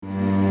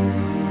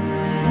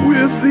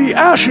With the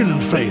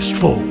ashen-faced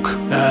folk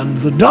and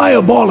the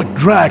diabolic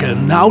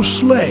dragon now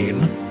slain,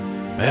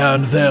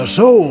 and their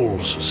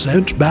souls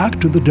sent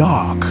back to the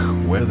dark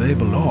where they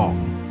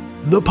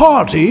belong, the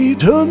party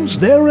turns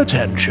their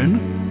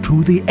attention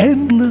to the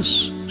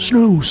endless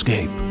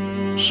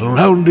snowscape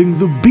surrounding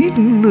the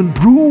beaten and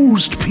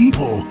bruised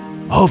people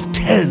of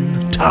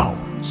 10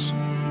 towns.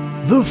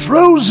 The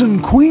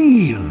Frozen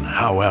Queen,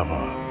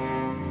 however,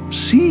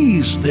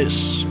 sees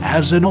this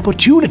as an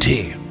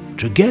opportunity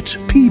to get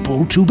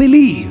people to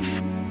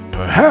believe,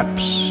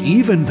 perhaps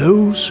even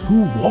those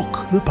who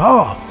walk the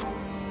path.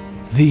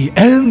 The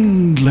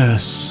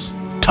endless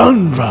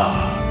tundra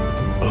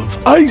of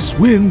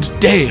Icewind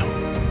Dale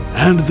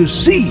and the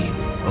sea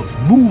of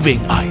moving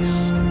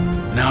ice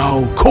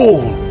now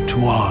call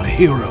to our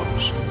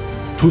heroes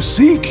to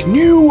seek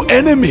new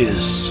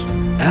enemies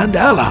and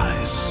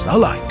allies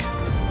alike,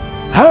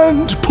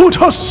 and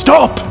put a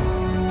stop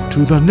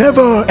to the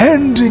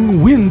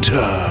never-ending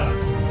winter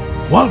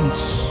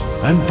once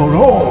and for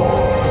all.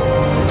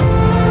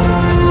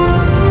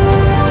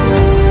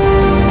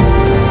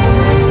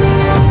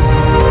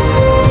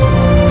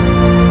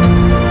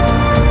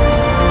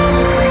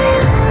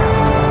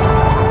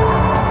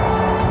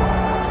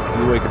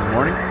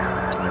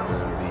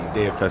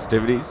 Day of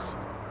festivities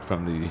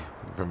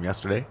from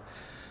yesterday,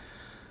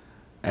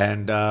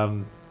 and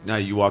now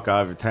you walk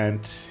out of your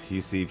tent. You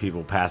see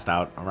people passed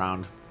out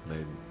around.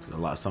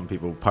 Some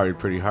people partied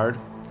pretty hard.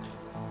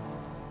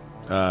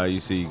 You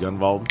see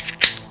Gunvald.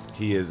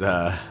 He is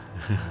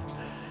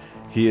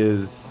he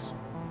is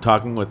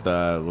talking with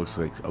looks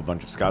like a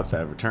bunch of scouts that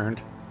have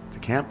returned to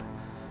camp.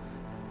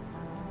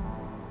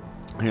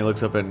 And he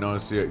looks up and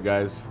notices you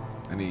guys,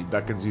 and he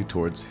beckons you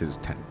towards his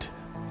tent.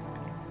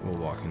 We'll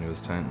walk into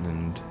his tent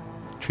and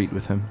treat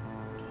with him.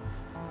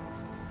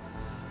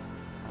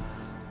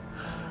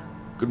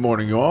 Good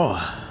morning, you all.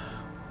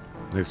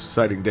 An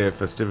exciting day of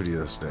festivity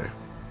yesterday.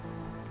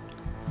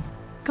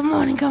 Good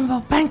morning, Gumbo.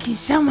 Thank you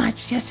so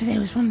much. Yesterday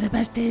was one of the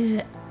best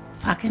days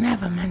fucking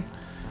ever, man.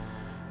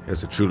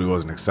 Yes, it truly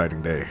was an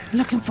exciting day.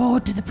 Looking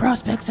forward to the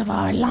prospects of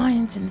our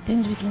alliance and the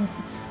things we can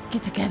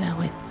get together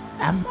with.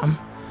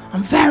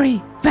 I'm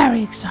very,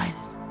 very excited.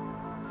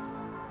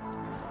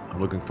 I'm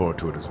looking forward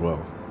to it as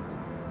well.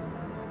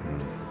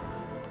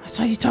 I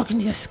saw you talking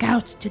to your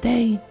scouts. Do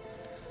they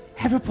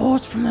have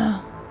reports from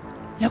the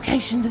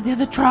locations of the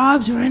other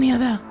tribes or any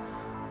other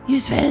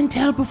useful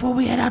intel before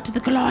we head out to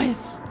the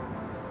Goliaths?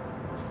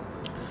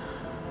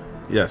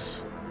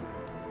 Yes.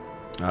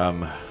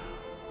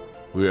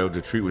 We were able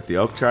to treat with the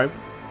Elk tribe.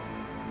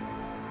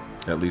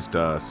 At least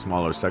a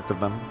smaller sect of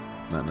them.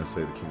 Not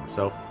necessarily the king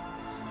himself.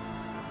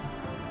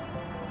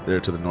 They're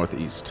to the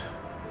northeast.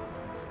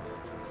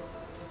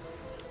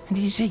 And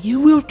did you say you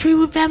will treat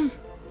with them?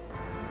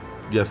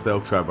 Yes, the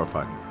Elk tribe are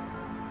fine.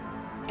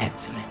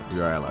 Excellent.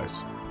 You're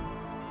allies.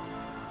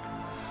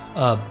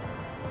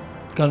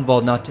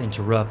 Gunvald, not to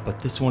interrupt,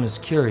 but this one is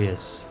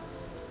curious.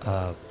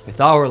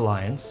 With our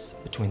alliance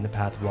between the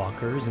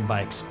Pathwalkers and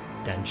by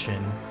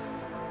extension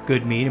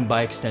Goodmead and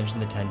by extension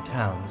the 10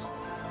 towns,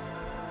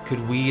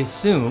 could we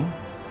assume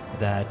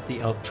that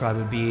the Elk tribe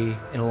would be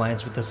in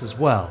alliance with us as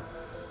well?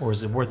 Or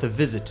is it worth a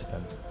visit to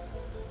them?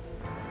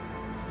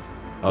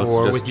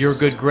 Or with your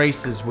good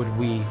graces, would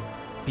we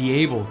be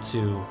able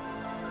to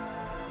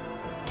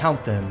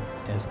count them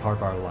as part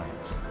of our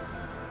alliance?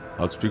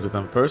 I'll speak with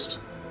them first.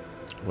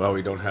 Well,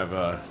 we don't have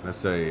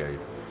necessarily a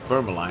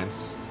firm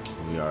alliance.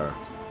 We are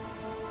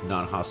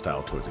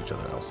non-hostile towards each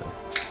other, I'll say.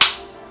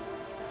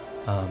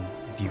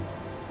 If you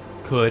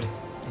could,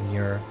 in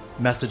your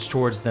message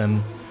towards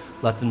them,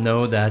 let them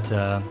know that,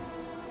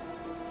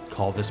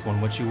 call this one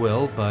what you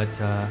will, but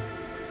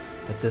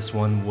that this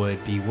one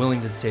would be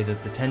willing to say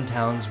that the 10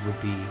 towns would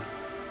be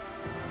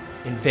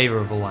in favor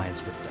of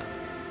alliance with them.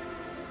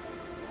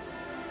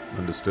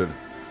 Understood.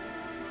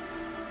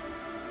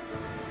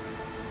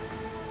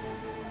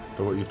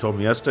 For what you've told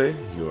me yesterday,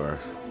 you are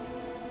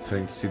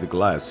heading to see the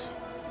Goliaths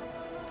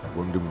at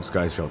Wormdoom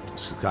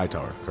Sky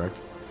Tower,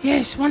 correct?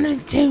 Yes, one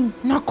of the two.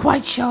 Not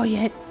quite sure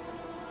yet.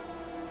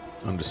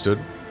 Understood.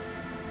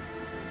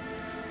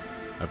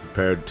 I've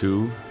prepared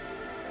 2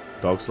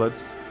 dog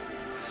sleds.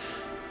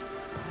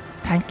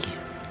 Thank you.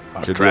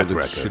 Should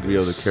be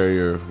able to carry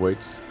your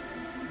weights.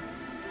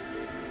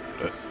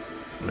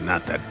 We're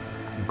not that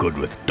good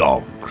with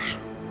dogs.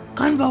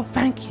 Gunbo,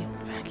 thank you.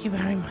 Thank you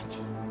very much.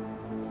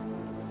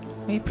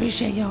 We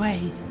appreciate your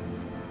aid.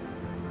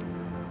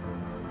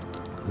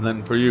 And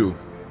then for you,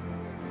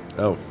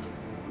 Elf.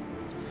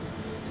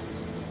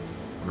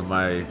 One of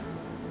my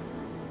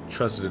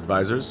trusted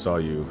advisors saw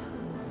you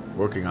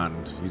working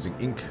on using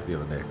ink the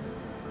other day.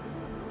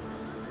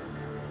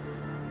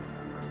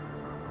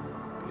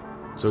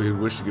 So he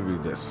would wish to give you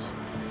this.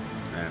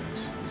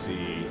 And you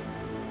see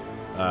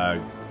a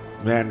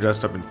man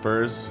dressed up in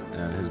furs,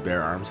 and his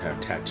bare arms have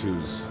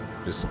tattoos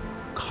just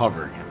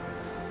covering him.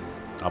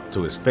 Up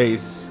to his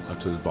face, up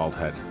to his bald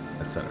head,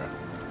 etc.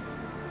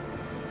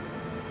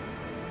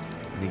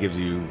 And he gives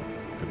you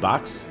a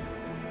box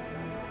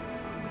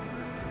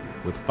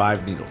with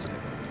 5 needles in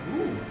it.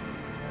 Ooh.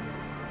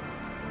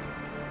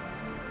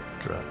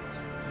 drugs.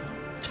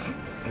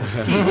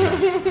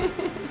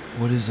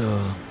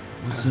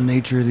 What's the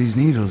nature of these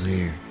needles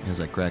here? As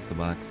I crack the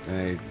box.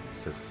 And he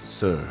says,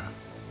 "Sir,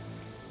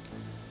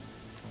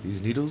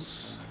 these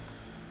needles,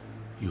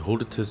 you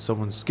hold it to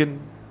someone's skin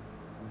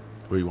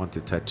where you want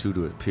the tattoo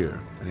to appear."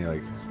 And he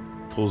like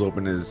pulls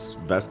open his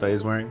vest that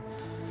he's wearing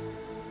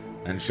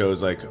and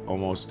shows like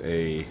almost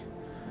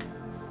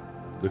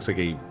looks like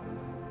a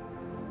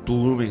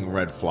blooming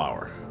red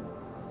flower.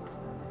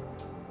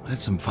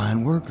 That's some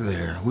fine work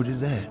there. Who did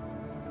that?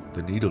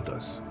 The needle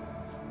does.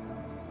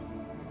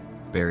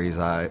 Barry's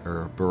eye,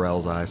 or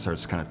Burrell's eye,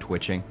 starts kind of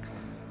twitching.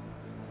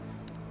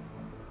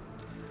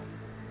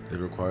 It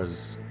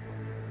requires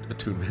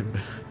attunement.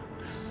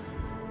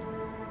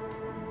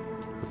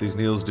 What these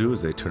needles do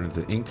is they turn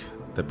into ink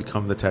that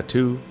become the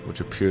tattoo,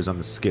 which appears on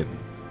the skin.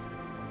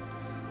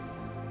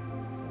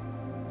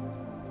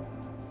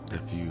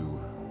 If you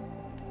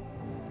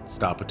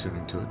stop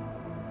attuning to it,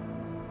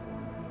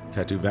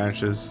 tattoo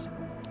vanishes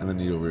and the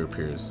needle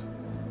reappears.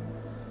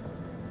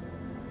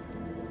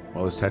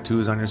 While this tattoo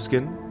is on your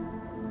skin,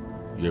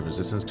 you have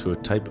resistance to a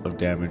type of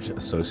damage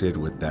associated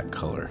with that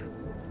color.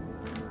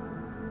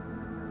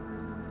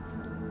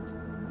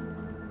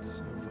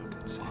 So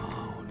fucking sick.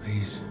 Wow,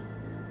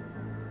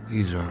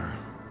 these are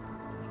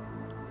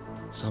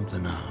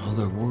something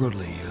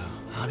otherworldly.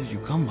 How did you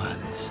come by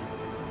this?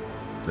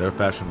 They were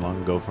fashioned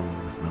long ago from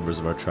members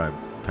of our tribe,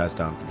 passed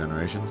down for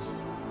generations.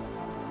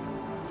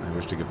 I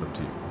wish to give them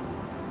to you,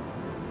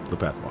 the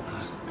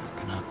Pathwalkers. I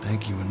cannot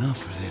thank you enough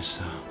for this.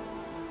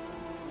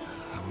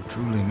 I will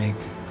truly make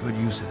good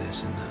use of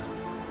this in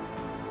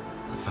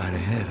the fight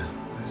ahead.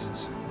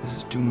 This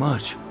is too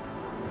much.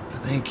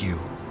 Thank you.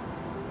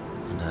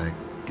 And I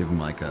give him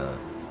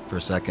for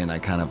a second, I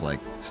kind of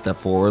step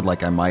forward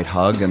like I might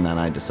hug, and then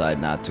I decide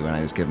not to, and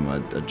I just give him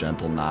a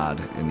gentle nod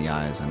in the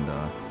eyes, and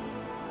yeah.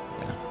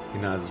 He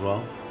nods as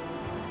well.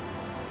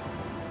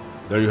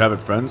 There you have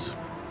it, friends.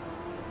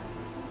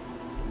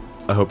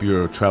 I hope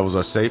your travels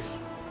are safe,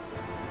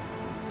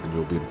 and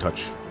we'll be in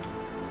touch.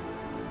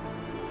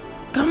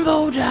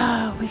 Gumbold,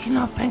 we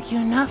cannot thank you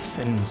enough.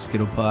 And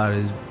Skittle pull out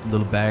his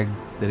little bag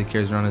that he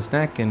carries around his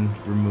neck and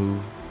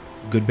remove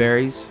good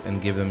berries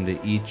and give them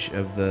to each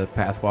of the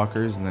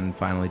Pathwalkers, and then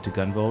finally to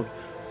Gunvold.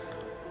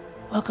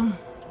 Welcome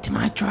to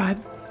my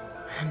tribe,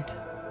 and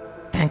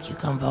thank you,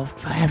 Gumbold,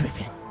 for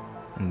everything.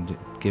 And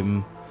give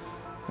him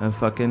a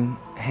fucking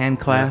hand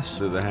clasp.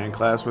 Do the hand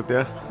clasp with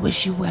you?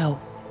 Wish you well.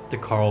 The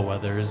Carl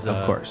Weathers.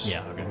 Of course.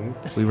 Yeah, okay.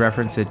 We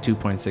reference it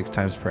 2.6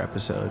 times per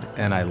episode,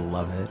 and I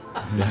love it.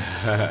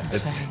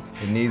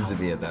 It needs to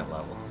be at that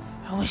level.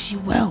 I wish you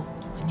well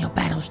in your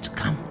battles to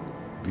come.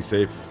 Be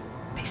safe,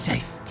 Be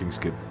safe, King's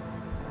Kid.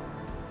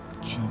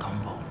 King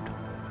Gumbold.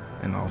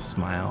 And I'll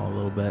smile a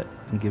little bit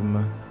and give him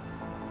a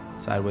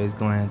sideways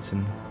glance.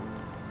 And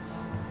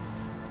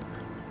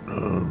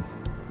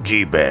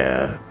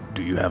G-Bear,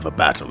 do you have a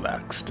battle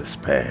axe to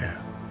spare?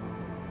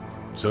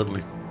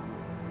 Certainly.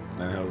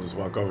 And he'll just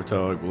walk over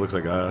to what looks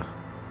like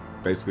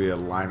basically a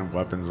line of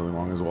weapons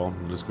along his wall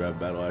and just grab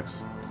battle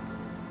axe.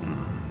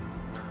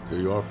 Here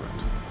you are,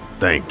 friend.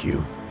 Thank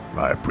you.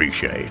 I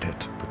appreciate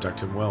it.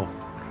 Protect him well.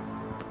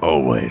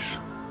 Always.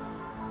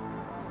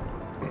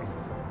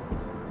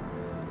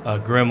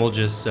 Grim will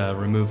just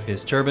remove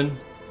his turban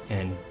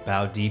and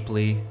bow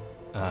deeply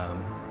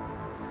and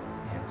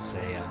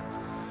say,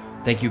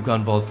 thank you,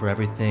 Gunvold, for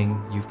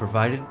everything you've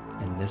provided.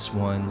 And this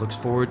one looks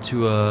forward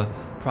to a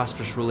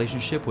prosperous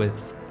relationship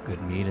with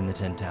good meat in the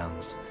 10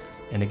 towns.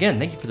 And again,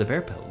 thank you for the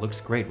bear pelt.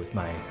 Looks great with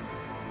my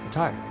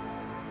attire.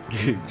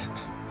 He's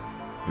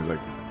like,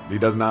 he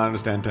does not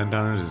understand 10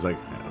 towners. He's like,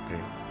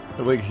 okay.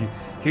 Like,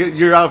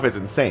 your outfit's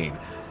insane.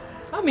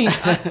 I mean,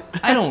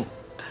 I don't...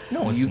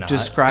 No, it's you've not.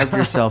 described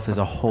yourself as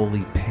a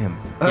holy pimp.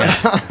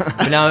 Yeah.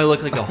 But now I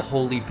look like a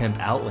holy pimp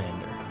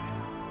outlander.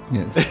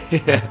 Yes.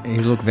 You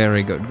look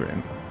very good,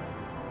 Grim.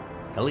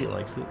 Elliot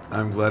likes it.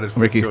 I'm glad it fits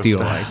Ricky your Steele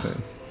style. likes it.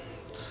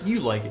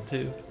 You like it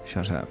too.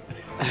 Shut up.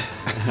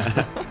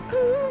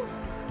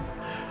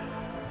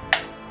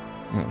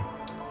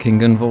 King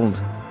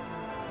Gunvold,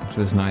 it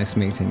was nice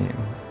meeting you.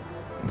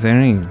 Is there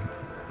any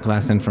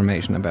last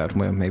information about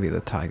where maybe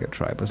the Tiger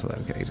tribe was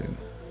located?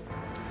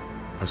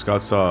 Our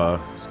scouts saw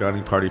a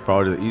scouting party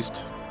follow to the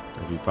east.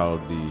 If you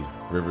followed the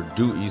river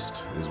due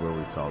east is where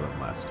we saw them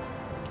last. It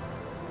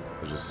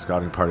was just a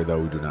scouting party, though.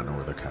 We do not know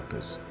where their camp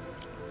is.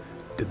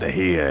 Did they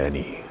hear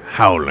any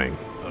howling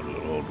of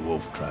the old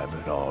wolf tribe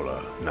at all,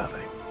 or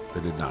nothing? They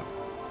did not.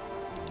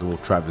 The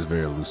wolf tribe is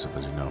very elusive,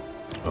 as you know.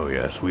 Oh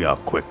yes, we are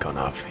quick on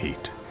our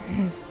feet.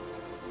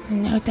 I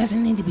know it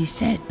doesn't need to be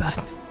said,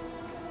 but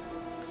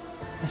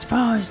as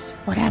far as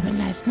what happened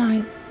last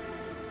night,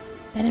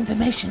 that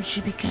information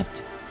should be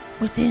kept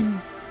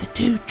within the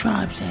two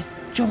tribes that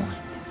joined,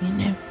 you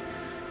know.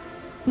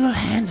 We'll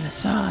handle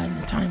Asar when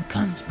the time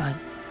comes, but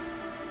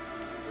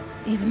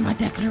even my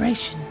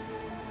declaration,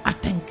 I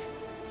think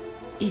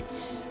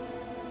its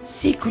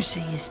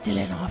secrecy is still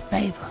in our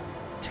favor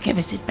to give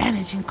us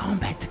advantage in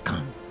combat to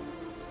come.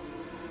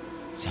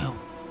 So,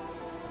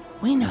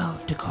 we know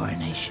of the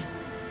coronation,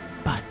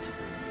 but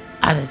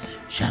others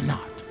shall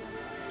not.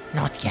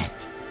 Not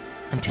yet.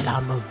 Until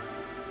I move.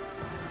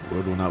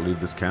 Word will not leave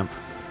this camp.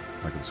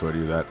 I can swear to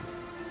you that.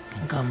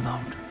 And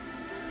Gunvold,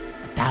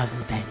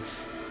 1,000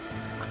 thanks.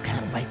 I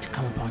can't wait to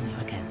come upon you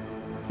again.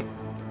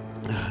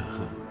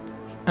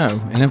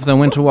 Oh, and if the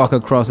Winter Walker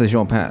crosses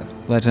your path,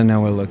 let her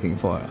know we're looking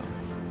for her.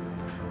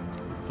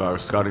 If our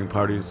scouting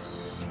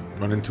parties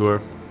run into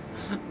her,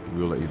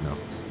 we will let you know.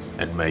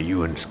 And may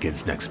you and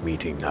Skid's next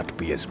meeting not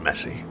be as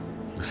messy.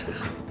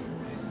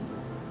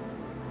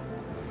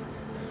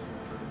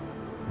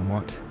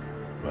 What?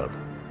 Well,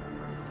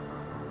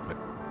 but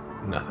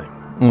nothing.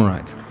 All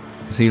right.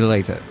 See you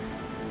later.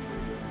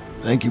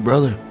 Thank you,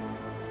 brother.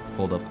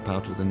 Hold up the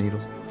pouch with the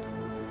needles.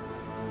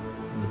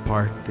 The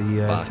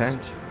Box.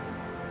 tent.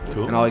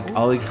 Cool. And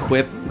I'll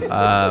equip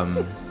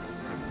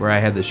where I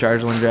had the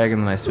Chargeland Dragon,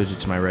 then I switch it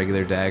to my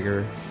regular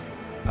dagger.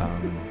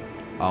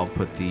 I'll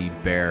put the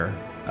bear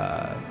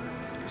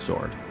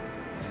sword.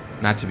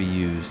 Not to be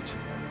used,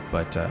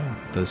 but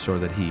the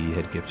sword that he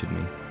had gifted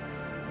me.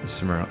 The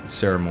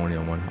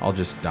ceremonial one. I'll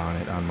just don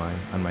it on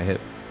my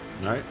hip.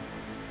 All right.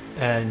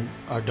 And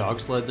our dog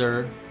sleds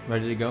are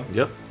ready to go?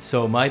 Yep.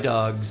 So my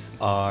dogs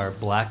are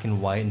black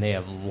and white, and they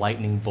have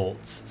lightning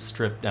bolts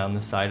stripped down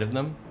the side of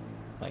them,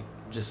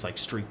 just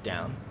streaked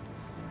down.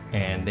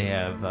 And they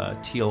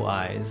have teal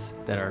eyes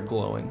that are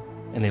glowing,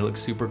 and they look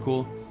super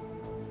cool.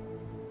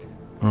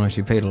 Oh,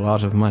 she paid a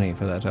lot of money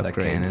for that Is that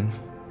upgrade. cannon?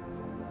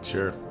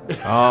 Sure.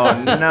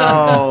 Oh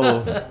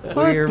no!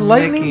 We're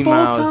Mickey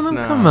Mouse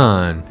now. Come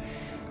on.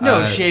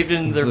 No, shaved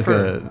into their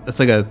fur. It's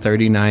like a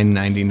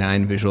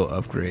 $39.99 visual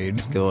upgrade.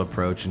 Go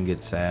approach and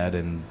get sad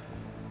and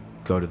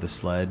go to the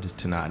sled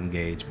to not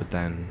engage, but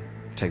then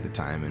take the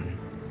time and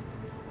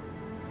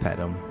pet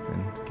them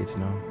and get to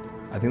know them.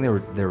 I think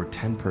there were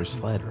 10 per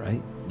sled,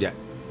 right? Yeah.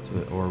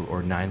 So,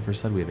 or 9 per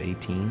sled. We have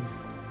 18.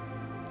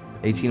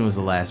 18 was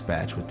the last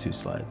batch with 2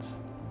 sleds.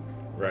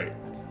 Right.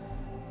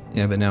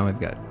 Yeah, but now we've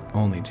got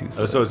only 2 Oh,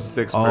 sleds. so it's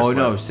 6 per Oh sled.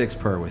 no, 6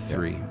 per with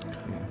 3.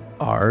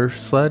 Our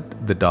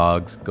sled, the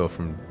dogs go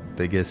from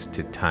biggest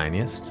to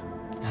tiniest.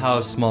 How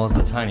small is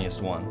the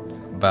tiniest one?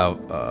 About,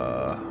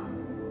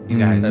 You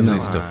guys, at no.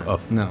 least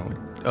No.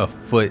 a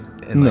foot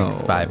and No.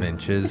 5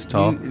 inches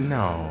tall.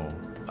 No.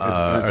 It's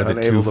Are the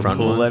unable 2 to front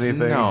pull ones?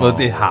 anything. No. Well,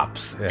 it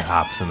hops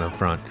in the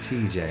front.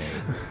 TJ.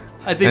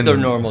 I think And they're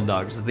then- normal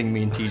dogs. I think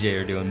me and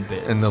TJ are doing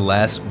bits. And the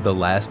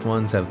last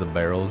ones have the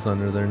barrels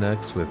under their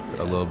necks with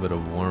a little bit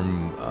of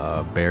warm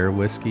bear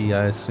whiskey,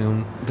 I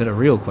assume. But a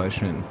real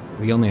question,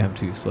 we only have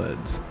 2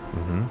 sleds.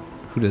 Mm-hmm.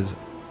 Who does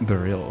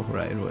Beryl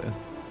ride with?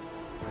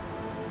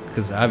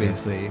 Because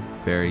obviously...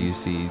 Barry, you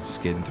see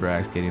Skid and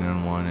Thrax getting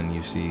on one, and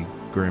you see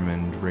Grim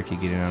and Ricky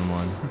getting on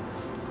one.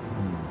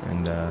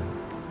 And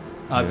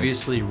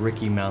Obviously,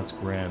 Ricky mounts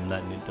Graham.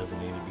 That doesn't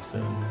need to be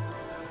said.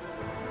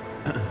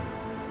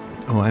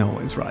 Oh, I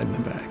always ride in the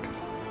back.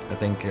 I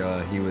think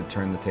he would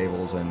turn the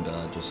tables and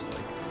just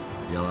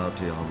yell out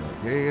to y'all,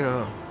 like, "Hey,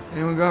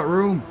 anyone got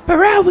room?"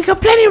 Burrell, we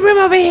got plenty of room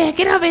over here.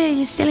 Get over here,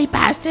 you silly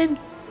bastard.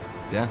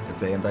 Yeah, if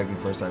they invite me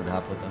first, I would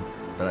hop with them.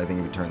 But I think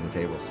he would turn the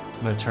tables.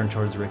 I'm going to turn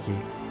towards Ricky.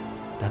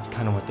 That's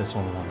kind of what this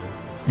one wanted.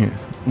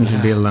 Yes, we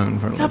should be alone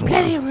for a Got little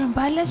plenty while. of room,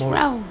 bud. Let's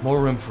roll. More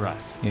room for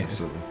us. Yes.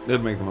 Absolutely. It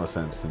would make the most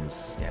sense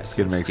since Yeah,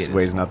 Skid since Skid is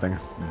weighs small. nothing.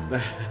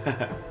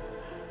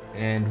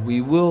 And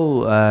we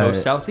will Go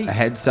southeast.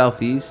 Head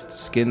southeast.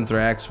 Skid and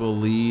Thrax will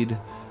lead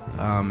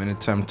and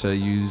attempt to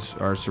use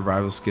our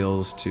survival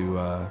skills to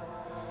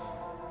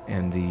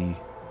and the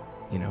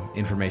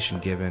information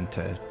given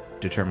to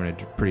determine a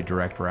pretty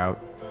direct route.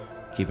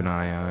 Keep an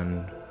eye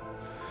on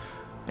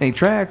any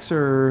tracks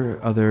or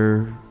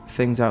other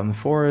things out in the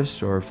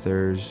forest, or if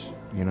there's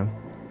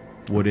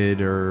wooded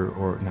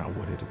or not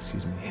wooded,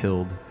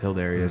 hilled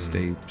areas.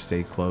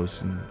 Stay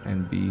close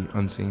and be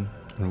unseen.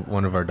 And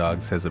one of our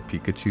dogs has a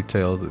Pikachu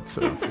tail that's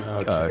sort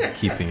of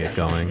keeping it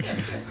going.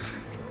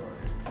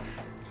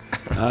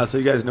 So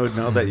you guys know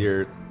that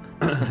you're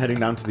heading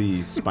down to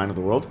the spine of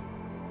the world.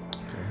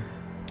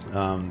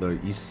 The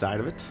east side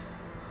of it.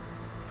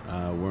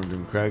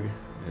 Wormdoom Crag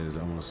is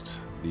almost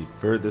the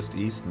furthest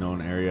east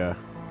known area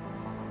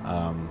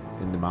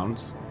in the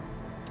mountains,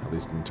 at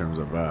least in terms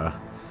of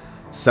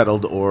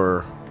settled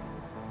or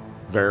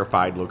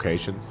verified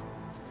locations.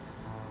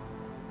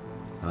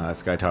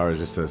 Sky Tower is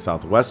just to the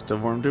southwest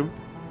of Wormdoom.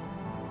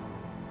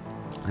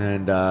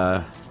 And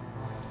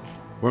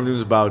Wormdoom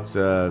is about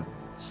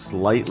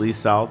slightly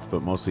south,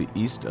 but mostly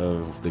east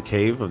of the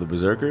Cave of the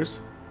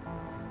Berserkers.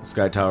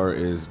 Sky Tower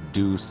is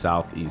due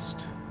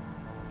southeast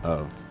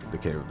of the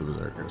Cave of the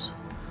Berserkers.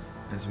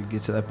 As we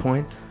get to that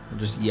point, I'll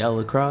just yell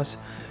across,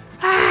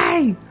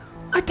 Hey,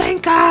 I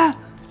think,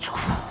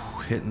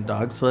 hitting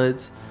dog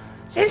sleds.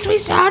 since we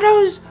saw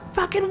those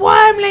fucking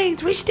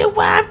wormlings, we should do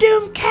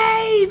Wormdoom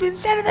Cave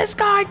instead of the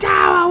Sky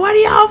Tower. What do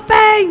y'all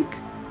think?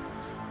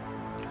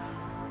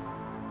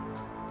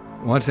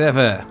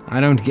 Whatever. I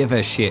don't give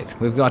a shit.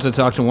 We've got to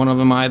talk to one of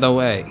them either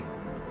way.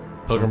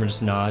 Pilgrim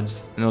just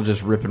nods. And I'll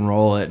just rip and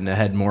roll it and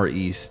head more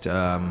east.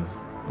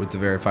 With the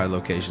verified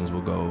locations,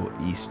 we'll go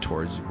east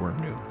towards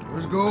Wormdoom.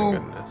 Let's go. My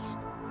goodness.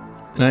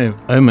 And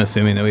I'm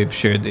assuming that we've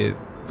shared the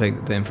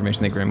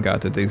information that Grim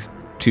got that these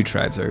two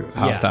tribes are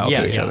hostile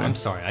to each other. I'm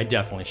sorry. I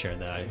definitely shared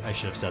that. I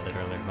should have said that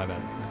earlier. My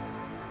bad.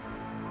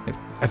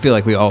 I feel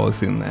like we all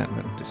assume that.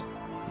 But just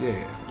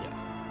Yeah.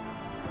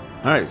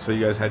 All right, so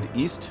you guys head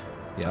east.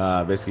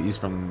 Yes. Basically east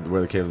from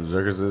where the Cave of the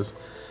Berserkers is.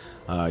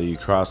 You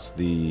cross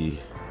the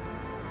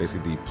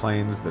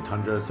plains, the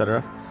tundra,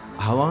 etc.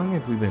 How long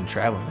have we been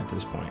traveling at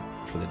this point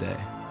for the day?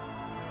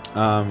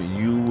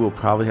 You will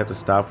probably have to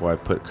stop where I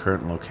put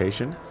current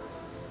location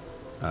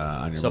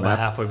on your So map. about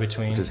halfway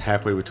between. Which is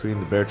halfway between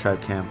the Bear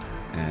Tribe camp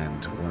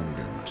and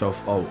Wormdoom. So,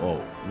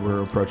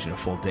 we're approaching a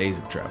full days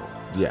of travel.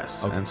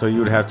 Yes, Okay. and so you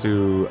would have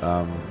to,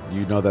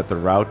 you know that the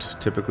route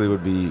typically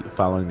would be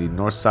following the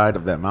north side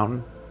of that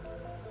mountain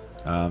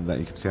that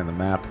you can see on the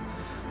map.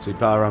 So you'd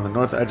follow around the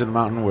north edge of the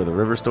mountain where the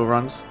river still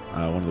runs,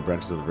 one of the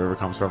branches of the river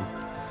comes from.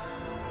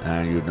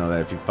 And you would know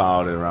that if you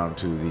followed it around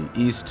to the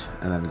east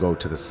and then go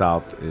to the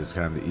south is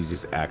kind of the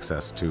easiest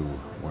access to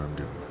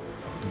Wormdoom.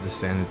 The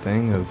standard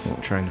thing of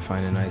trying to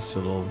find a nice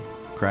little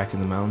crack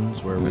in the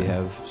mountains where we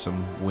have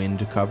some wind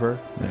to cover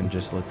and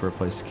just look for a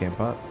place to camp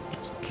up.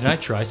 Can I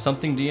try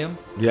something, DM?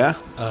 Yeah?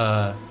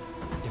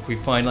 If we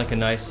find like a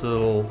nice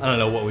little, I don't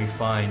know what we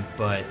find,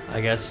 but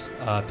I guess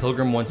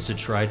Pilgrim wants to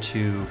try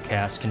to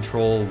cast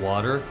Control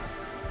Water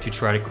to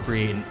try to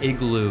create an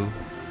igloo.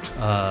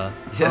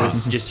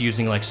 Yes. Just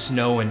using like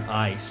snow and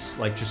ice,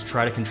 like just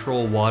try to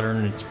control water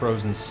in its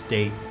frozen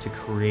state to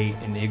create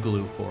an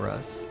igloo for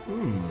us.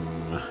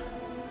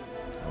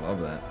 I love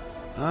that.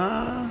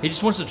 He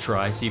just wants to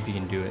try, see if he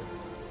can do it,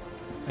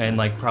 and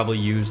like probably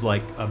use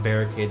like a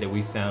barricade that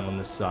we found on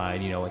the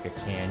side, like a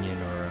canyon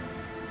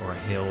or a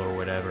hill or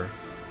whatever,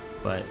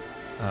 but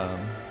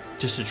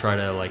just to try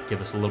to like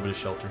give us a little bit of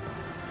shelter.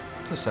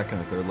 It's a second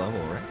or third level,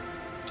 right?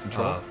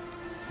 Control.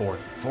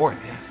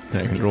 Fourth,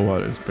 yeah. yeah, control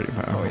water is pretty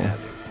powerful. Oh yeah,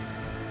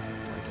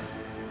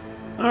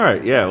 dude. All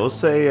right, yeah, we'll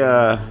say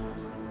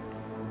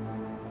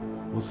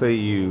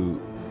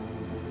you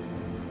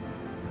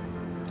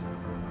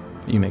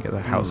make it a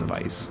house of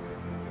ice.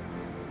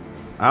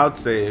 I would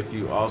say if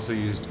you also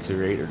used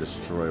create or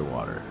destroy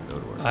water, it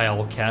would work. I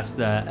will cast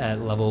that at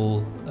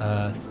level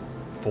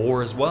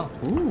 4 as well.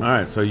 All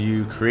right, so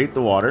you create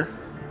the water,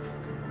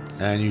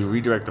 and you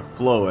redirect the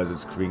flow as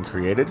it's being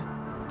created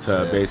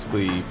to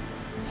basically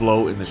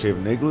flow in the shape of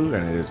an igloo,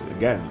 and it is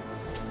again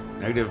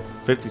negative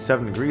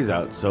 57 degrees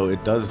out, so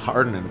it does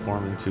harden and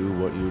form into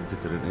what you would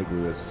consider an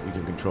igloo, as you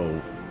can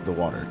control the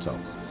water itself.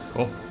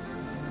 Cool.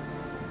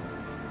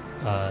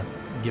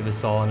 Give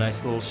us all a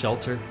nice little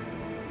shelter.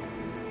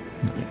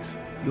 Yes.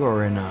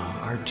 You're an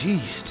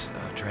artiste,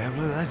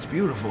 traveler. That's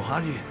beautiful.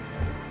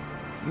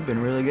 You've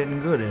been really getting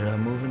good at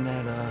moving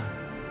that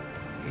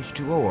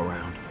H2O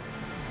around.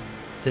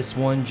 This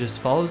one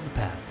just follows the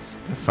paths.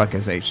 The fuck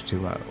is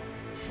H2O?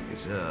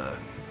 It's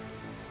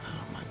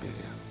might be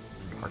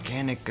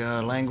arcanic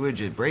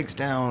language. It breaks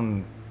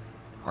down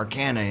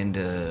arcana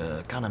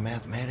into kind of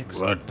mathematics.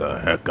 What the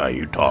heck are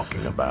you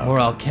talking about? More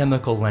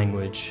alchemical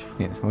language.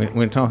 Yes,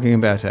 we're talking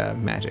about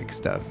magic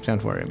stuff.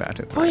 Don't worry about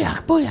it.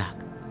 Booyak, booyak.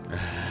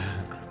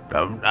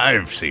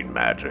 I've seen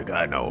magic.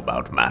 I know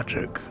about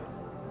magic.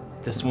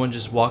 This one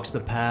just walks the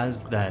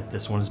paths that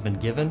this one has been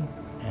given,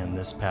 and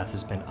this path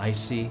has been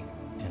icy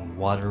and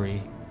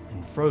watery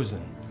and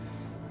frozen.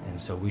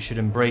 And so we should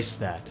embrace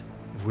that.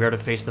 If we are to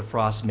face the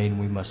Frost Maiden,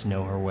 we must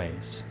know her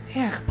ways.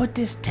 Yeah, put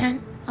this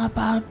tent up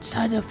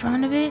outside the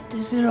front of it.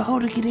 This little hole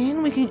to get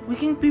in. We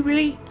can be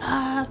really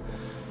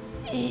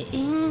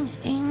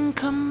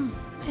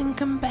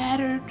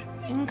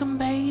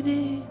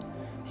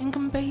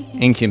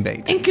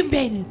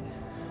incubated.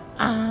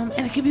 And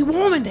it can be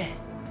warm in there.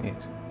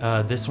 Yes.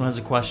 This one has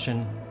a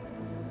question.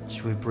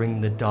 Should we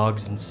bring the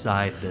dogs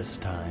inside this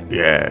time?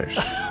 Yes,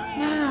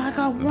 No, I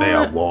got one. they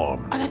are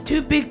warm. I got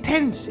 2 big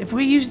tents. If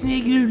we're using the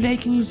igloo, they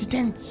can use the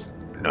tents.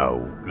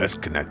 No, let's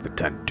connect the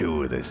tent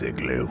to this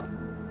igloo.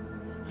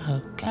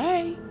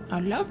 Okay, I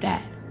love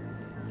that.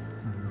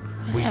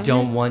 We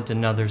don't want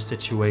another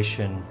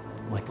situation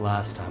like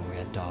last time we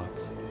had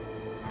dogs.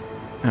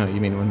 Oh,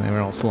 you mean when they were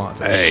all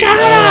slaughtered? Hey, Shut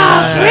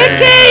up,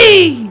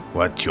 Ricky!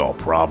 what's your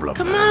problem?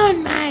 Come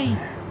on, mate.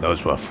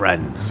 Those were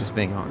friends. Just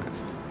being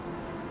honest.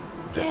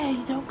 Yeah,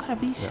 you don't gotta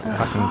be so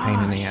Fucking pain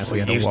in the ass. We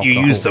had to You, walk you the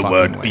used whole the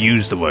fucking word. way. You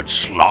used the word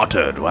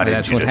slaughtered. Why didn't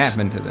That's you what just?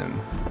 happened to them.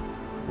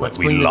 Let's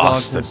We bring the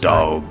lost dogs the inside.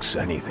 dogs.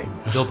 Anything.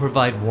 They'll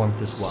provide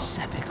warmth as well.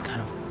 Sepic's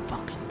gotta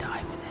fucking die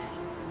for that.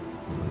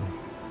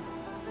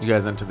 You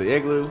guys enter the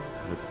igloo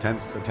with the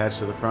tents attached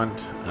to the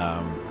front.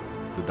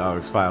 The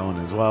dogs file in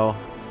as well.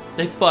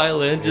 They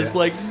file in just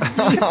like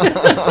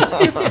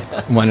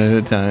One at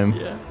a time.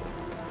 yeah.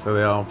 So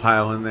they all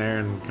pile in there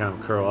and kind of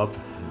curl up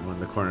in one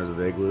of the corners of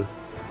the igloo.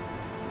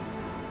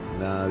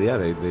 And yeah,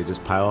 they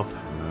just pile up.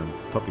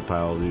 Puppy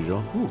pile as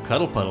usual. Ooh,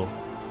 cuddle puddle.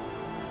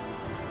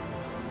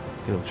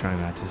 It's good to try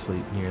not to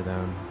sleep near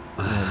them.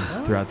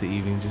 And throughout the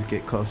evening, just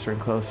get closer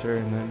and closer,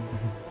 and then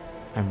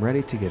I'm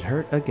ready to get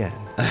hurt again.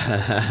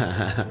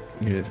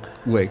 You just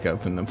wake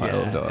up in the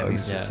pile of and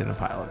he's dogs. just in a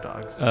pile of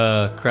dogs.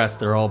 Crest,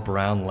 they're all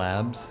brown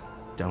labs.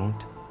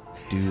 Don't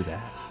do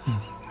that.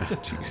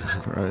 Jesus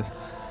Christ.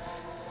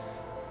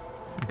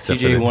 Except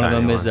for TJ, the one of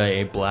tiny them is ones.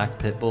 a black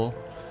pit bull.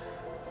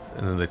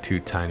 And then the two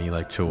tiny,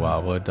 like,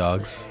 Chihuahua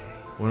dogs.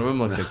 One of them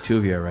looks like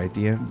Tuvia, right,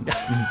 DM?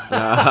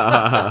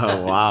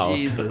 Wow.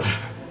 Jesus.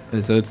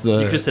 So it's You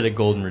the. could have said a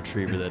golden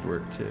retriever that'd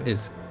work too.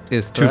 Is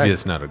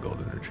Tuvia's not a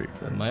golden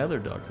retriever. My other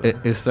dogs.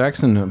 Is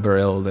Thrax and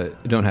Burrell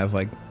that don't have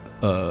like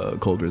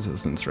cold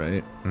resistance,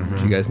 right? Mm-hmm.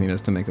 Do you guys need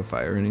us to make a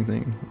fire or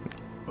anything?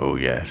 Oh,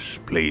 yes,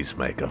 please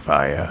make a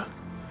fire.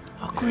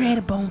 I'll create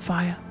a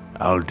bonfire.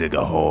 I'll dig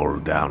a hole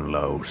down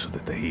low so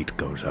that the heat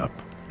goes up.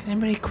 Can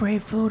anybody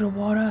create food or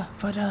water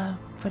for the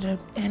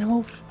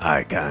animals?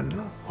 I can.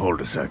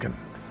 Hold a second.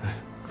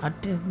 I'll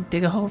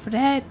dig a hole for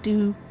that.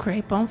 Do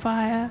create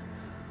bonfire.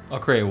 I'll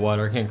create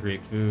water. I can't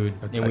create food.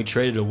 And we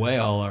traded away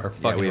all our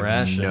fucking we have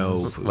rations.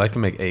 no Well, I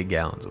can make 8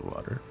 gallons of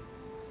water.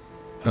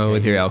 Oh,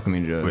 with your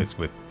alchemy jug. With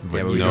Yeah,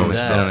 but we no don't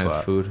that. have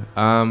slot. food.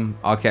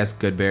 I'll cast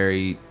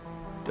Goodberry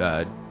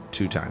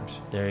 2 times.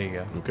 There you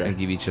go. Okay. And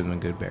give each of them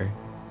a Goodberry.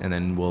 And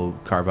then we'll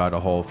carve out a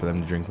hole for them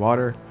to drink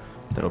water.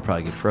 That'll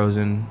probably get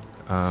frozen,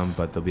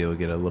 but they'll be able to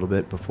get a little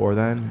bit before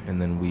then. And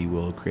then we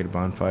will create a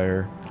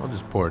bonfire, I'll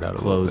just pour it out a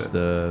close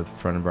little bit. the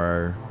front of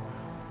our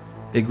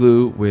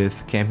igloo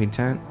with camping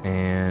tent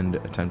and a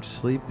time to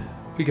sleep.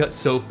 We got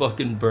so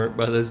fucking burnt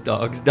by those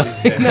dogs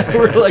dying that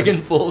we're like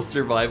in full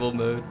survival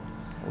mode.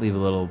 Leave a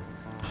little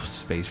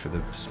space for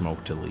the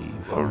smoke to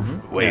leave.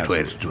 Wait.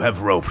 To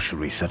have rope, should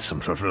we set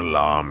some sort of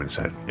alarm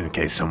in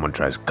case someone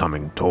tries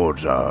coming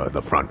towards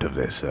the front of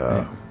this?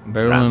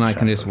 Beryl and I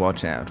can just ramshackle?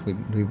 watch out.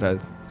 We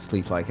both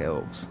sleep like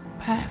elves.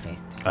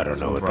 Perfect. I don't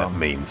know what that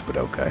means, but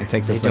okay. It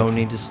takes They us don't like,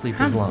 need to sleep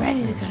as I'm long.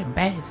 ready to go to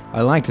bed.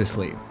 I like to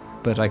sleep,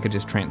 but I could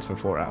just trance for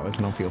 4 hours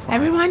and I'll feel fine.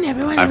 Everyone,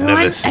 I've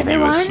never seen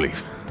you asleep.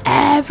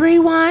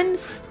 everyone.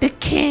 The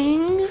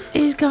king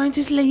is going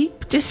to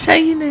sleep. Just so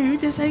you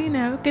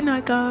know. Good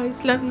night,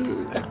 guys. Love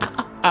you.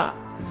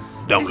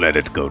 Don't let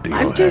it go to your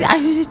head. I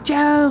was a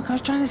joke. I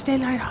was trying to stay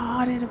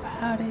lighthearted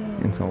about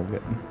it. It's all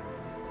good.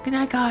 Good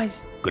night,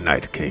 guys. Good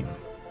night, King.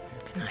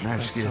 Good night,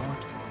 First Sword.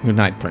 Good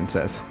night,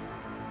 princess.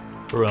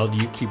 Burrell,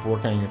 do you keep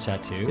working on your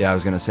tattoo? Yeah, I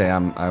was gonna say I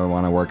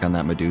want to work on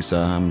that Medusa.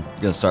 I'm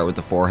gonna start with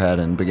the forehead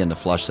and begin to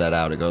flush that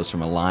out. It goes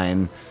from a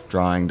line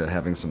drawing to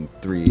having some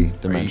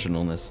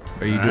 3-dimensionalness.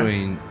 Are you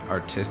doing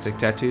artistic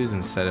tattoos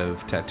instead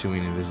of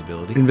tattooing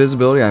invisibility?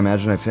 Invisibility, I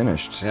imagine I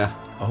finished. Yeah.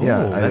 Oh,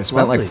 Yeah, I that's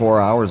spent lovely. like 4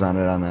 hours on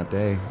it on that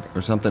day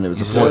or something. It was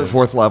You a still have-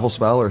 fourth level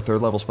spell or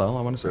third level spell,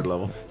 I want to say. Third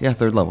level. Yeah,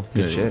 third level.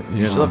 Good shit.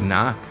 You still have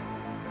knock.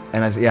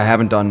 And I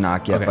haven't done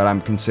knock yet, Okay. but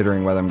I'm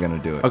considering whether I'm going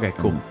to do it. Okay,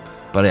 cool.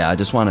 But yeah, I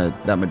just want to.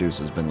 That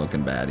Medusa's been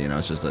looking bad,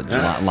 It's just a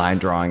line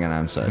drawing, and I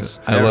love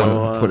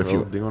Roll, put a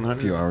roll few D100.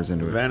 few hours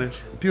into it. Advantage.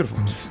 Beautiful.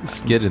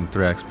 Skid and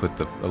Thrax put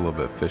a little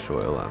bit of fish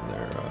oil on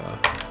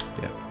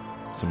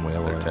Some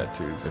whale their oil.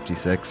 tattoos.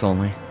 56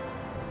 only.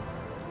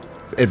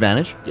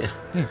 Advantage? Yeah.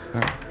 Yeah. All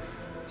right.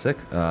 Sick.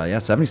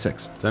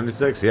 76.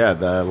 76. Yeah,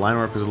 the line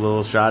work was a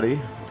little shoddy,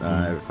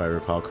 if I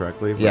recall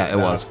correctly. But Yeah, it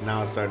now was.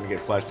 Now it's starting to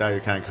get fleshed out. You're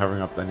kind of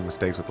covering up any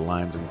mistakes with the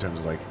lines in terms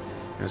of like,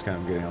 you're just kind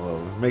of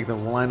getting making the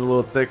line a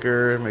little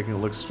thicker, making it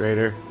look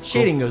straighter.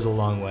 Shading goes a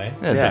long way.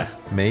 Yeah.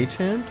 Mage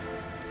hand?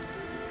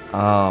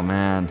 Oh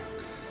man.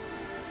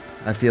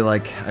 I feel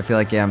like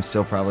yeah, I'm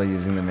still probably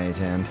using the mage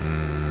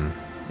hand.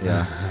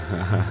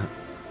 Yeah.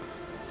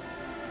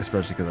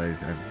 Especially because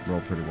I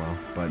roll pretty well,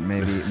 but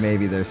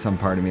maybe there's some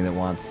part of me that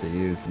wants to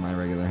use my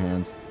regular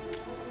hands.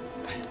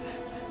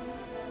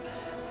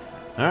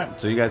 All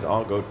right, so you guys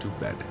all go to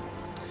bed.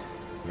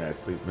 You guys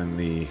sleep in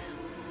the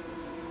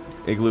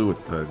igloo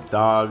with the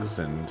dogs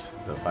and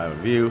the 5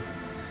 of you,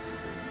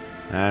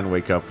 and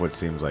wake up what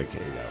seems like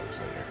 8 hours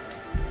later.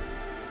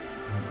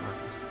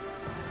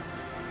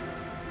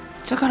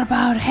 So got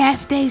about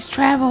half day's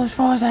travel as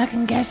far as I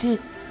can guess it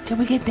till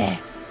we get there.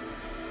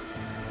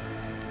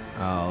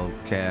 I'll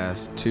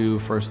cast 2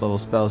 first level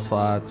spell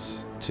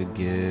slots to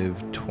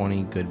give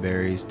 20 good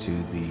berries to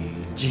the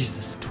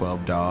Jesus.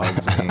 12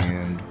 dogs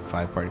and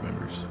 5 party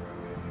members.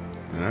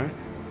 All right.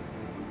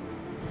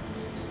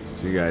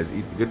 So you guys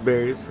eat the good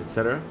berries,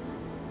 etc.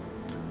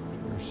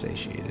 We're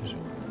satiated.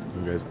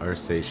 You guys are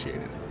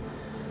satiated.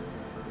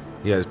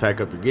 You guys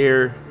pack up your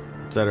gear,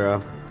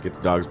 etc. Get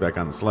the dogs back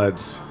on the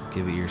sleds.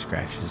 Give ear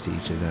scratches to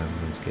each of them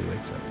when Skid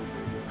wakes up.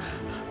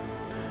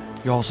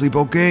 Y'all sleep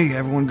okay?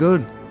 Everyone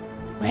good?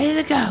 Ready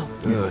to go.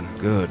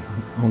 Good.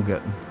 All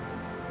good.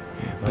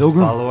 Let's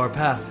Pilgrim? follow our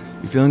path.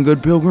 You feeling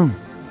good, Pilgrim?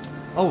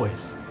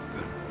 Always.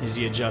 As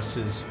he adjusts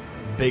his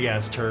big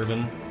ass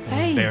turban and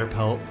Hey. his bear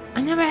pelt.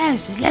 I never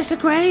asked. Is Lesser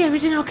Gray?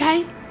 Everything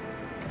okay?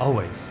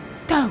 Always.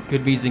 Dope.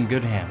 Good meats in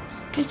good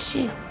hands. Good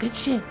shit.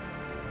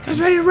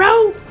 Guys ready to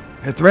roll?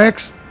 Hey,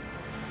 Thrax?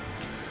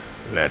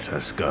 Let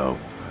us go.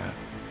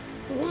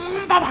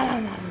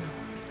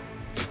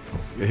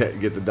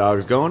 Get the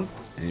dogs going,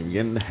 and you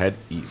begin to head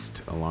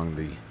east along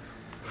the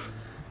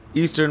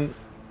eastern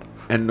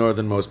and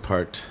northernmost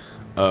part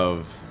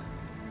of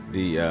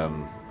the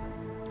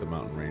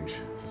mountain range,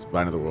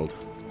 spine of the world.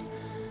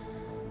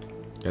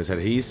 You guys head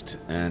east,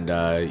 and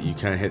you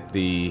kind of hit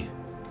the,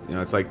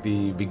 it's like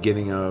the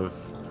beginning of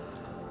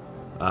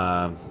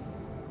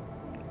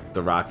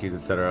the Rockies,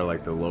 etc.,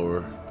 like the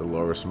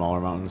lower, smaller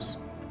mountains,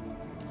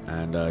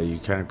 and you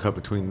kind of cut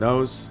between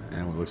those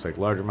and what looks like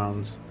larger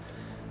mountains,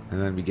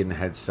 and then begin to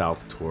head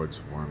south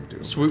towards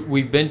Wormdoom. So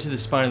we've been to the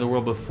spine of the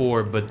world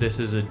before, but this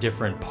is a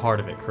different part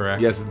of it,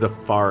 correct? Yes, the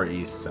far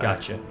east side.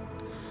 Gotcha.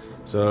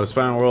 So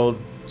spine of the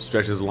world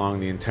stretches along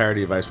the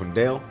entirety of Icewind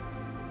Dale,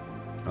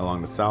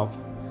 along the south.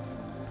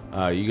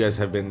 You guys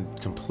have been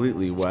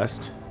completely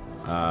west,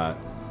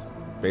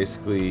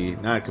 basically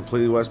not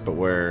completely west, but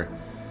where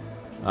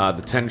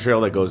the 10 trail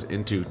that goes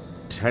into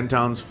 10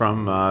 towns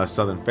from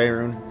southern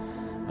Faerun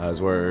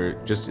is where,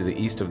 just to the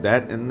east of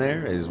that in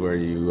there, is where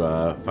you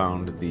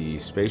found the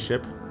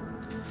spaceship,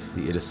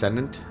 the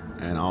Ascendant,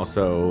 and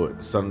also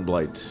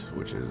Sunblight,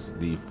 which is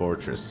the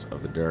fortress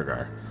of the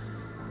Durgar.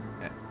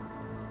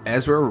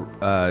 As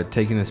we're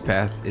taking this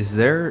path, is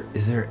there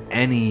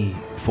any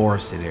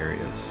forested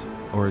areas,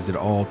 or is it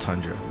all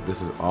tundra?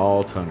 This is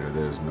all tundra.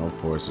 There's no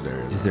forested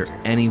areas. Is there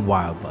here. any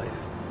wildlife?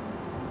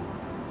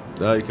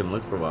 You can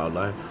look for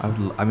wildlife.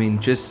 I mean,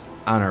 just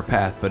on our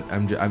path, but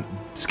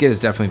Skid is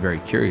definitely very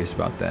curious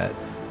about that.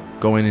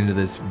 Going into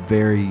this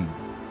very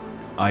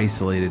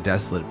isolated,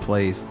 desolate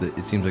place, that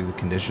it seems like the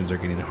conditions are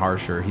getting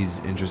harsher. He's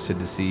interested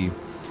to see,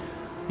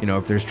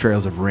 if there's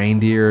trails of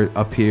reindeer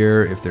up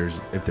here, if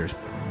there's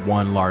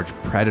one large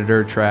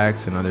predator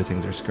tracks and other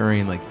things are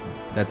scurrying. Like,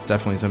 that's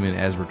definitely something that,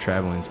 as we're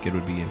traveling, Skid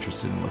would be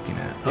interested in looking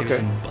at. Maybe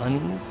some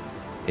bunnies?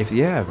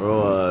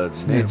 Roll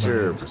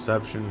nature or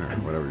perception or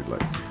whatever you'd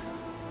like.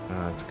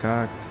 It's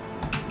cocked.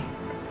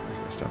 I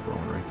gotta stop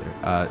rolling right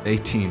there.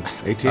 18.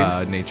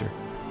 18? Nature.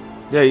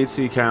 Yeah, you'd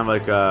see kind of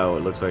like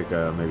what looks like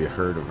maybe a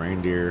herd of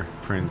reindeer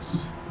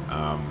prints.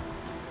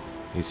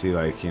 You see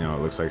it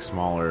looks like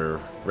smaller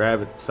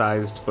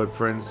rabbit-sized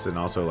footprints and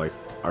also like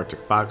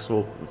Arctic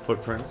foxhole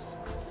footprints.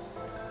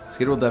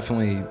 Skid will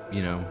definitely,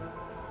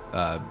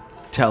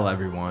 tell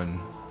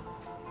everyone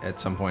at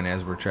some point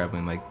as we're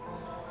traveling, like,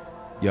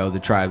 yo, the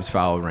tribes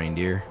follow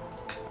reindeer.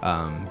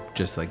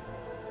 Just like,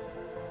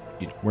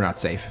 we're not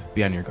safe.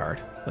 Be on your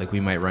guard. Like, we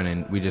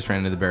just ran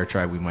into the bear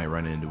tribe, we might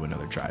run into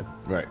another tribe.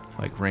 Right.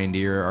 Like,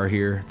 reindeer are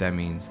here, that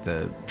means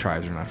the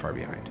tribes are not far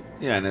behind.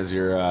 Yeah, and as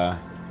you're...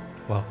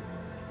 Well,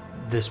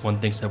 this one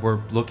thinks that we're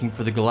looking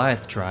for the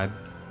Goliath tribe.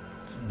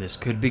 This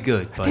could be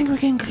good, but... I think we're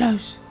getting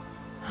close.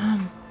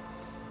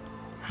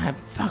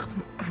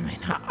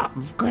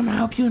 Grim, I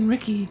hope you and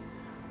Ricky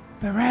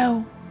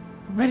Burrell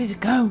are ready to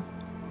go.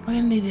 We're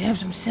gonna need to have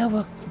some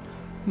silver,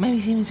 maybe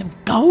even some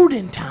gold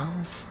in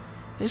towns.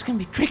 This is gonna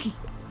be tricky.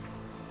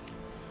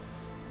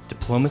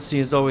 Diplomacy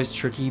is always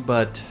tricky,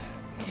 but...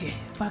 Yeah,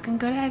 fucking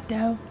good at it,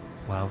 though.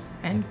 Well...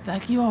 And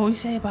like you always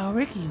say about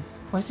Ricky,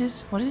 what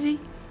is he?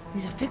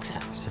 He's a fixer.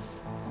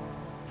 If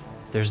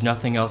there's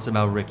nothing else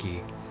about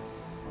Ricky,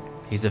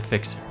 he's a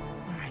fixer.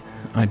 Alright.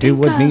 I do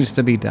what needs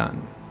to be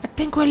done. I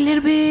think we're a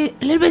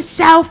little bit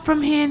south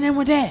from here, and then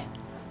we're there.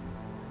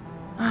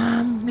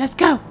 Let's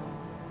go.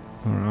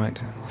 All right.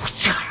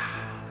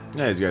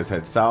 Yeah, as you guys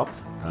head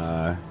south,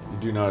 you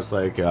do notice,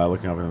 looking up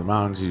into the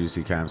mountains, you do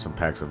see kind of some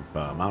packs of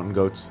mountain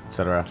goats,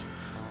 etc.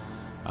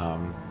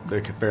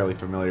 They're fairly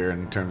familiar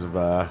in terms of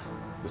the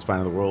spine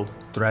of the world.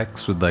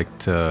 Thrax would like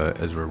to,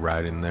 as we're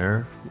riding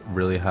there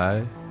really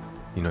high,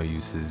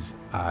 use his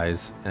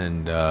eyes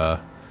and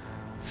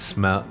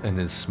smell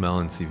and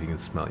see if he can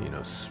smell,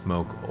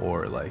 smoke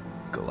or like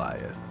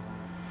Goliath,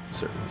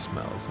 certain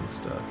smells and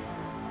stuff.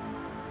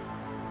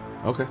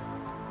 Okay.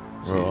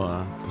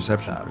 Roll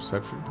Perception.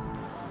 Perception.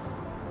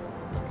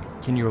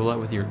 Can you roll that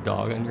with your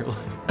dog on your lap?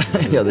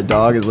 Yeah, the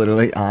dog is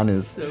literally on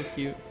his... So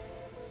cute.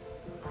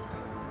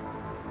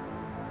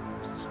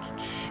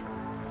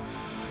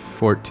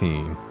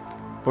 14.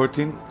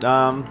 14.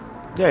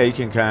 Yeah, you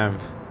can kind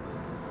of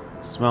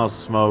smell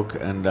smoke,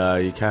 and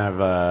you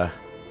kind of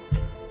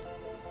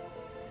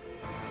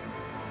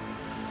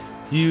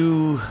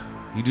you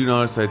do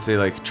notice, I'd say,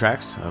 like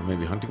tracks of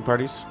maybe hunting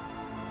parties,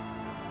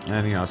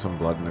 and some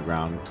blood in the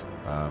ground,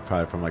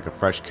 probably from like a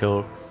fresh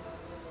kill,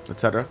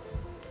 etc.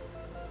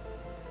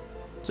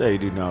 So you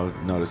do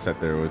notice that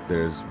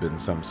there's been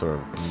some sort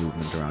of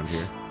movement around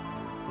here.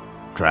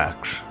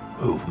 Tracks,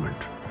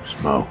 movement,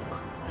 smoke.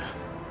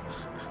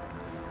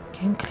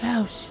 Getting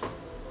close.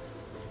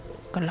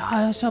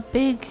 Goliaths are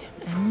big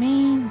and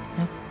mean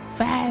and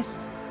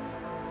fast.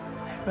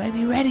 Everybody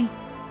be ready.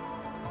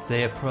 If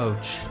they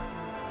approach,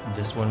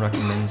 this one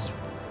recommends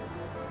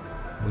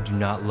we do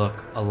not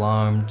look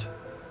alarmed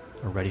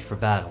or ready for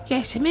battle.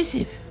 Yeah,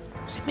 submissive.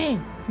 Submit.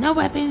 No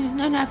weapons,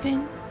 no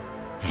nothing.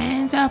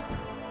 Hands up.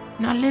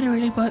 Not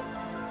literally, but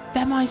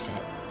that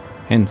mindset.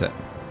 Hands up.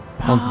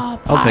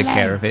 I'll take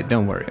care of it.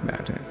 Don't worry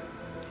about it.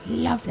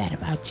 Love that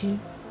about you.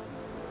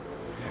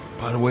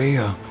 By the way,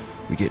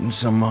 we getting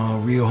some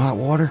real hot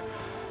water?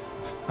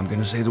 I'm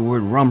gonna say the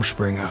word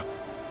Rumspringer,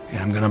 and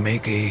I'm gonna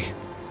make a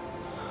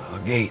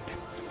gate,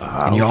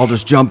 and y'all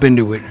just jump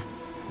into it,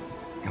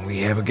 and we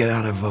have a get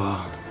out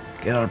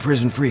of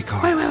prison free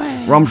card.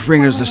 Wait.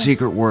 Rumspringer's the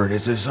secret word.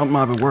 It's something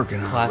I've been working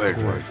on. Classic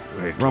word.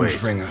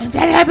 Rumspringer. And if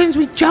that happens,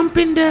 we jump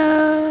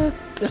into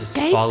Just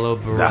gate. follow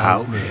Baron's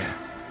house. move.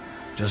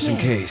 Just in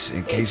case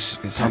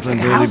Sounds something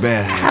like a really house,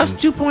 bad House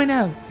happens.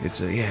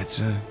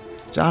 2.0.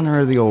 It's honor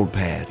of the old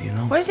pad, you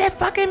know. What does that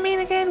fucking mean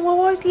again? What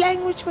was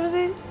language was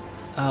it?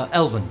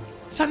 Elven.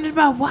 Something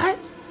about what?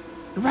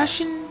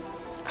 Russian?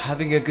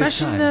 Having a good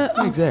Russian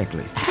time.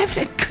 Exactly.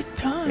 Having a good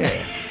time. Yeah.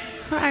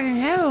 Fucking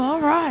hell,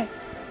 all right.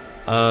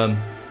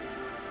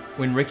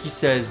 When Ricky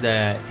says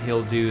that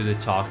he'll do the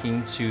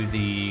talking to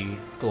the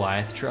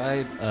Goliath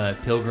tribe,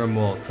 Pilgrim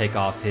will take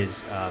off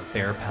his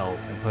bear pelt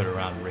and put it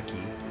around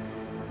Ricky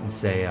and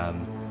say,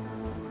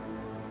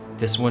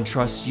 this one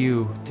trusts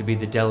you to be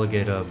the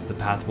delegate of the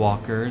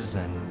Pathwalkers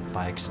and,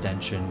 by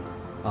extension,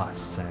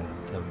 us and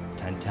the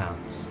 10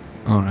 towns.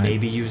 All right.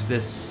 Maybe use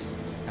this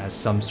as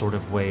some sort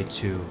of way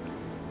to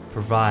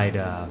provide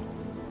a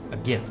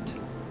gift,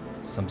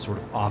 some sort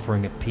of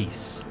offering of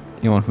peace.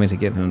 You want me to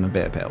give him a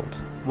bear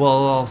pelt? Well,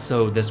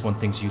 also, this one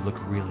thinks you look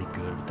really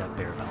good with that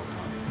bear pelt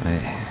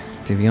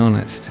on. To be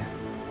honest,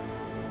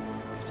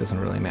 it doesn't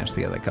really match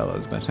the other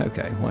colors, but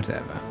okay,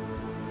 whatever.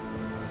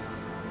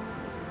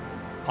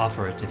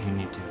 Offer it if you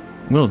need to.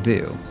 Will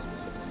do.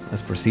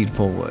 Let's proceed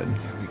forward.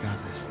 Yeah, we got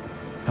this.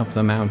 Up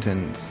the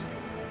mountains.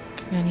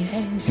 And you're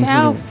heading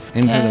south.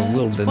 Into the 'cause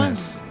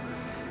wilderness.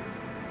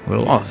 We're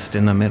lost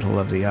in the middle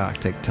of the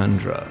Arctic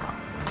tundra.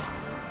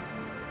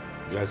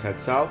 You guys head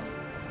south.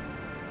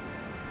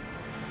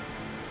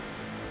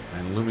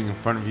 And looming in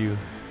front of you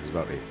is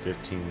about a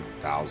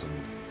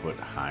 15,000-foot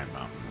high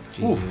mountain.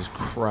 Jesus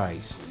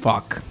Christ.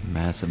 Fuck.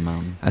 Massive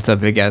mountain. That's a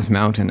big-ass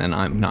mountain, and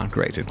I'm not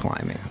great at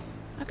climbing.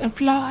 I can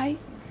fly.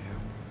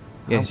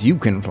 Yes, you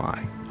can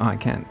fly. I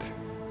can't.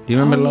 Do you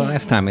remember the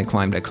last time we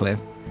climbed a cliff?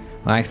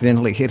 I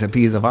accidentally hit a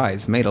piece of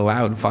ice, made a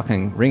loud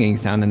fucking ringing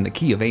sound in the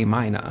key of A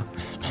minor.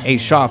 A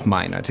sharp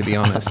minor, to be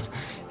honest.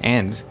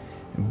 And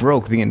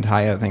broke the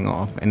entire thing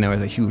off, and there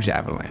was a huge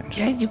avalanche.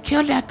 Yeah, you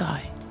killed that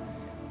guy.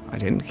 I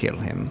didn't kill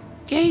him.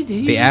 Yeah, you did.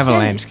 The You said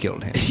avalanche it.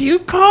 killed him. You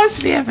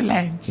caused the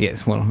avalanche.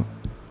 Yes, well,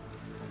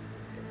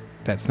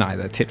 that's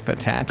neither tit for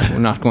tat. We're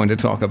not going to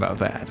talk about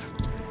that.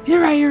 You're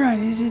right.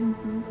 Isn't,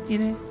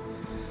 We've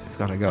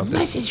got to go up this.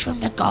 message from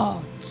the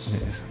gods.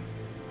 Yes.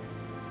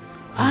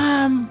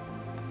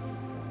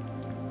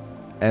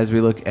 As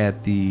we look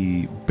at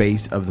the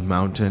base of the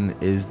mountain,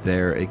 is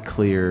there a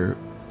clear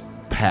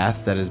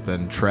path that has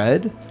been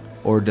tread,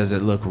 or does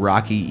it look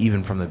rocky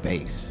even from the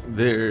base?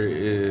 There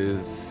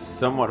is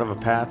somewhat of a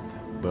path,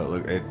 but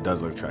it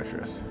does look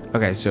treacherous.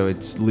 Okay, so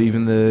it's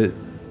leaving the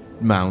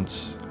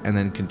mounts and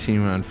then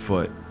continuing on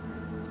foot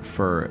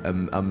for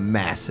a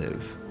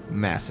massive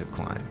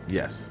climb.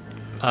 Yes.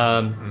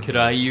 Could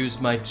I use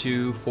my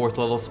 2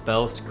 4th-level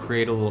spells to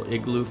create a little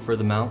igloo for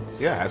the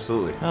mounts? Yeah,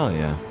 absolutely. Hell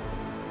yeah.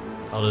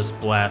 I'll just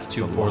blast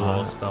 2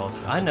 4th-level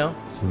spells. I know.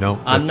 No,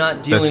 I'm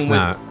not dealing that's with-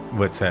 not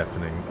what's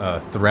happening.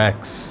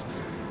 Thrax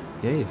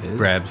Yeah, it is.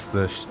 grabs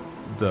the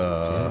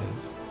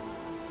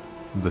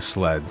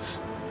sleds,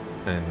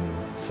 and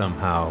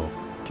somehow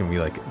can we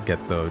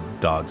get the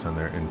dogs on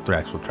there, and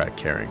Thrax will try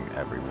carrying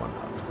everyone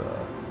up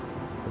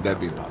the. That'd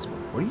be impossible.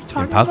 What are you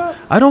talking Impossible.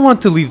 about? I don't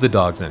want to leave the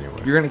dogs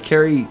anywhere. You're gonna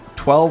carry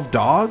 12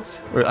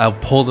 dogs? Or I'll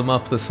pull them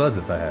up the sleds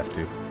if I have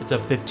to. It's a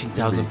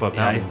 15,000-foot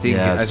I mountain. think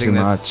Yeah, I it's think too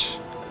that's, much.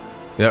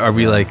 Yeah, are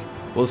we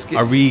Well,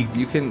 Are we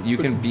You can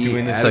be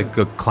doing this at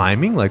a-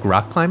 climbing, like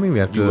rock climbing? We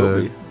have You will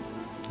to. be.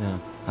 Yeah.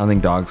 I don't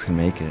think dogs can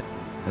make it.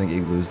 I think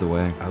igloo's the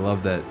way. I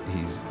love that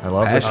he's. I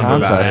love the passionate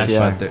about concept, it,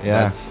 yeah, but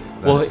yeah. That's,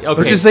 Well, that's- okay.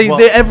 Let's just say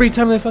every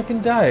time they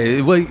fucking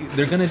die,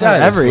 they're gonna die.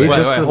 Every, Wait,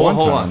 just the one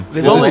hold time. on.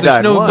 They've Well, only there's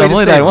died no once. way I've to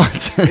only say- died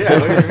once. Yeah,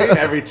 what do you mean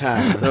every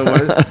time? So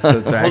what is?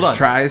 So Thrax Hold on.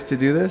 tries to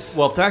do this.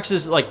 Well, Thrax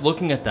is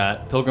looking at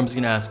that. Pilgrim's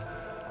gonna ask,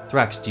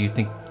 Thrax, do you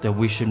think that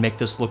we should make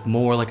this look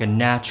more like a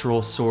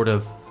natural sort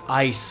of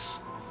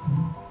ice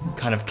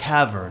kind of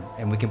cavern,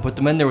 and we can put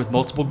them in there with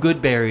multiple good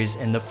berries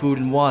and the food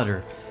and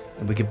water,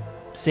 and we could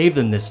save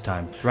them this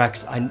time.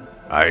 Thrax,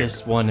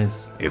 this one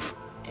is.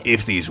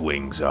 If these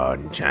wings are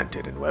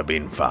enchanted and we're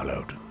being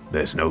followed,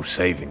 there's no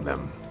saving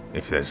them.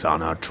 If they're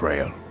on our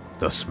trail,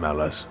 they'll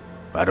smell us.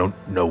 I don't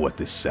know what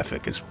this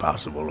Cephalic is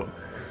possible or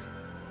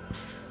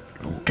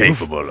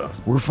capable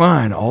of. We're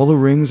fine. All the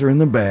rings are in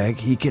the bag.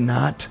 He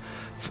cannot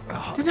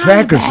They're not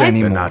track in the us bag. They're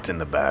anymore. not in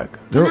the bag.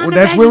 They're not in the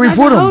That's bag, where you we guys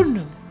put are holding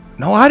them.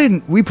 No, I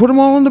didn't. We put them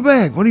all in the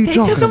bag. What are you They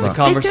talking took 'em- It's a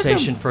about? They took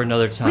conversation them. for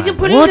another time. We can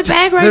put it in What? the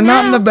bag right They're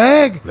now. not in the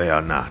bag. They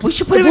are not. We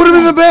should put Put him them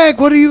in the bag.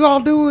 bag. What are you all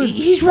doing?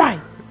 He's right.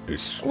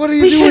 It's, What are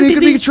you We doing? shouldn't He could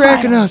be be being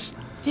tracking spied on. us.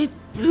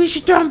 We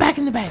should throw him back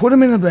in the bag. Put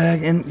them in the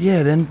bag, and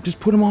then just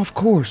put them off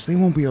course. They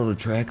won't be able to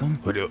track them.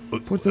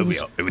 Put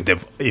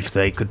those- if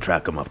they could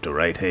track them up to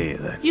right here,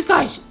 then You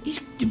guys,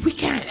 we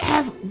can't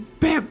have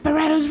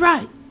Beretto's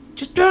right.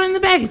 Just throw it in the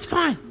bag. It's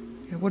fine.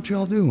 Yeah, what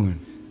y'all doing?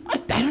 I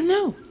don't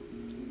know.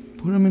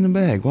 Put them in the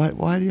bag.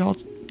 Why do y'all?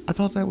 I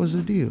thought that was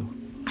the deal.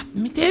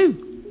 Me too.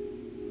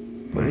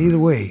 But either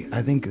way,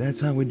 I think that's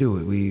how we do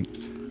it. We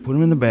put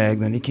them in the bag,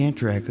 then he can't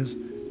track us.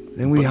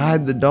 Then we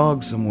hide the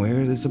dog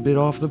somewhere that's a bit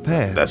off the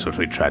path. that's what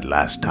we tried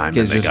last time.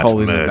 This kid's and they just got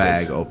holding murdered. the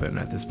bag open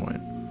at this point.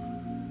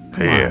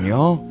 Come on,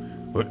 y'all.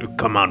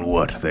 Come on,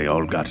 what? They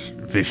all got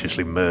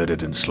viciously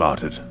murdered and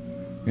slaughtered,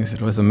 Yes,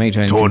 it was a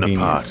major torn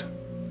inconvenience.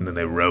 apart. And then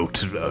they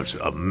wrote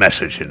a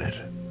message in it.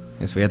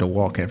 Yes, we had to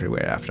walk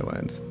everywhere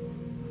afterwards.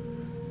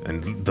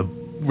 And the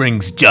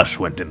rings just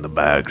went in the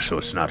bag, so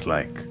it's not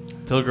like...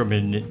 Pilgrim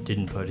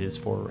didn't put his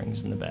 4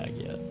 rings in the bag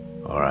yet.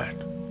 All right.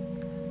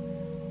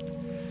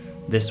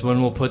 This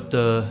one will put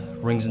the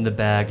rings in the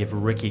bag if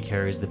Ricky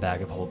carries the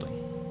bag of holding.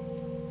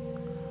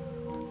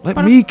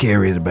 Let me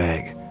carry the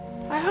bag.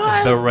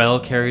 If Burrell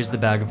carries the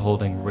bag of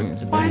holding,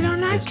 Why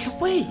don't I?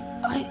 Wait,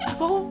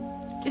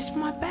 it's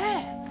my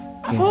bag.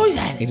 I've always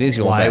had it. It is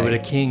your Why bag. would a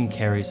king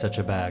carry such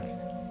a bag?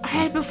 I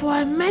had it before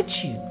I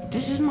met you.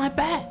 This is my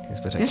bag. Yes,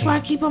 but a This is where I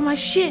king- keep all my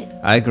shit.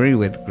 I agree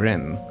with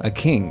Grim. A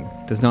king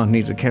does not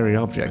need to carry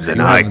objects. Then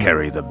You I have-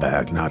 carry the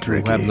bag, not You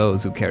Ricky. have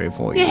those who carry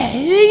for you.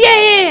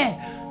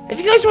 Yeah.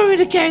 If you guys want me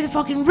to carry the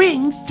fucking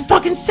rings, to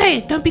fucking say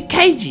it. Don't be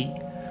cagey.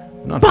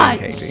 Not But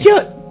being cagey.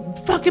 you're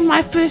fucking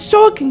my first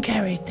sword can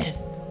carry it then.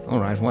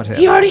 All right, whatever.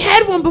 He already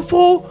had one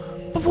before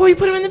you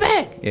put him in the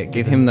bag. Yeah,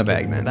 give him the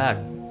bag The then. bag.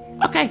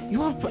 Okay, you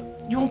want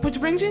to put the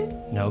rings in?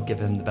 No, give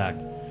him the bag.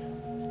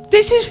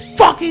 This is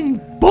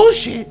fucking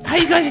bullshit. How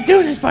you guys are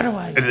doing this, by the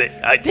way?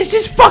 This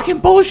is fucking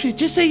bullshit.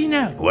 Just so you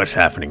know. What's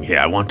happening here?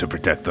 I want to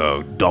protect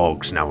the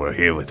dogs. Now we're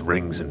here with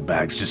rings and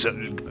bags. Just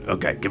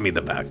okay, give me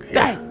the bag.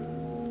 That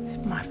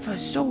my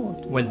first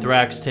sword. When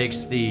Thrax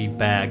takes the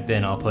bag,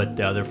 then I'll put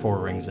the other 4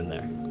 rings in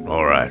there.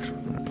 All right.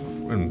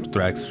 And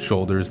Thrax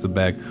shoulders the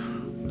bag.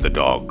 The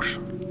dogs.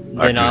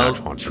 Then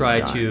I'll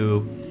try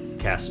to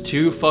cast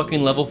 2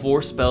 fucking level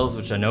 4 spells,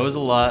 which I know is a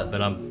lot,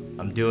 but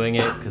I'm doing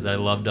it because I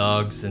love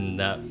dogs and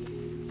that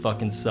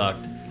fucking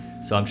sucked.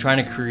 So I'm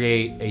trying to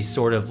create a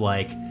sort of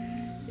like,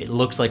 it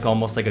looks like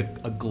almost like a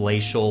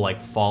glacial like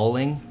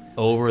falling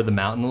over the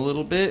mountain a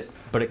little bit,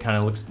 but it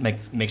kind of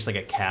makes like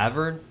a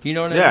cavern. You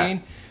know what I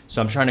mean? So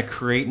I'm trying to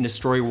create and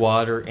destroy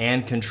water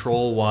and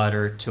control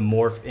water to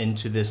morph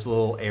into this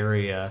little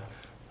area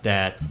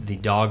that the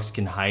dogs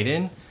can hide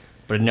in,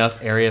 but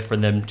enough area for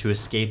them to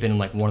escape in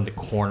like one of the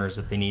corners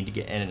that they need to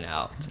get in and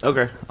out.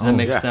 Okay. Does that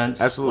make yeah,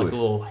 sense? Absolutely. Like a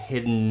little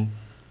hidden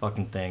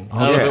fucking thing.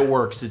 I don't know if it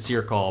works. It's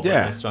your call. But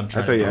Yeah. that's what I'm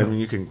trying I say, to do. I mean,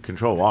 you can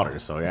control water,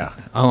 so yeah.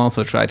 I'll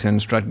also try to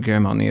instruct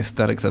Grim on the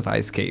aesthetics of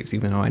ice caves,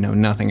 even though I know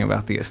nothing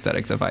about the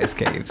aesthetics of ice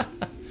caves.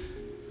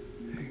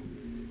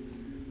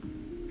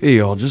 Hey,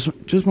 y'all,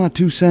 just my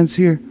 2 cents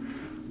here.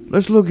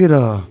 Let's look at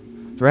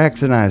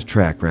Thrax and I's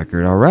track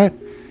record, all right?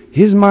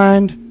 His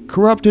mind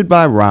corrupted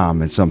by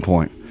Ram at some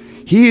point.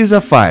 He is a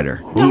fighter.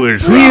 Who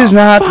is He is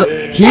not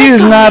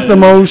the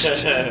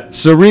most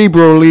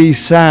cerebrally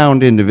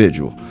sound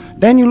individual.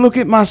 Then you look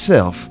at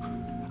myself.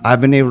 I've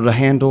been able to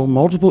handle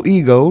multiple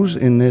egos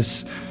in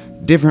this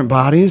different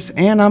bodies,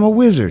 and I'm a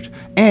wizard.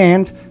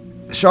 And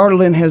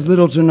Charlatan has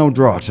little to no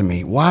draw to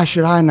me. Why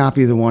should I not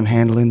be the one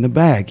handling the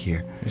bag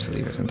here? Just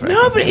leave it in Thrax.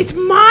 No, but it's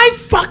my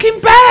fucking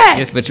bag.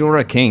 Yes, but you're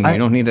a king. You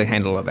don't need to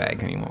handle a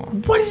bag anymore.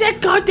 What is that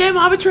goddamn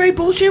arbitrary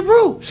bullshit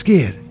rule?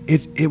 Skid,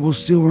 it will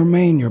still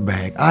remain your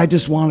bag. I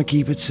just want to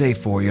keep it safe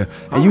for you.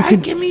 And All you right, can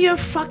give me your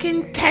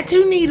fucking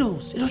tattoo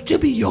needles. It'll still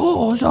be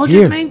yours. I'll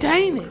Here. just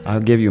maintain it. I'll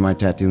give you my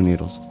tattoo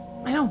needles.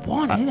 I don't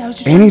want it. I was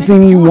just trying to make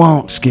Anything a you point.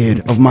 want,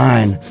 Skid, of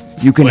mine,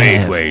 you can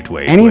have. Wait.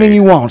 Anything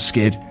you want,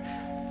 Skid,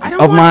 I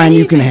don't of want mine,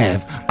 you can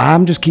anything. have.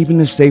 I'm just keeping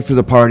this safe for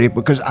the party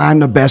because I'm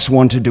the best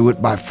one to do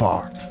it by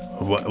far.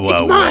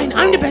 It's mine.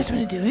 I'm the best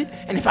one to do it.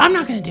 And if I'm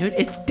not going to do it,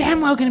 it's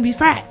damn well going to be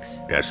Thrax.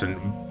 Yes, and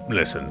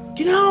listen.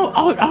 You know,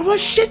 all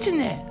those shit's in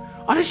there.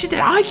 All the shit that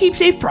I keep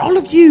safe for all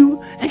of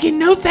you and get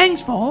no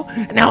thanks for.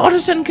 And now all of a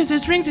sudden, because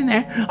there's rings in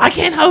there, I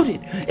can't hold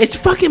it. It's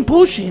fucking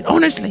bullshit,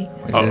 honestly.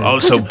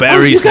 So you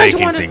Barry's guys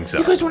making wanna- things You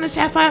up. guys want a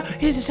sapphire?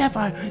 Here's a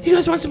sapphire. You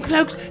guys want some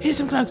cloaks? Here's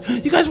some cloaks.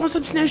 You guys want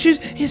some snowshoes?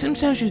 Here's some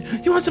snowshoes.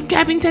 You want some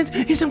camping tents?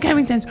 Here's some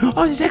camping tents.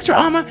 Oh, there's extra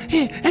armor?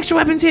 Here. Extra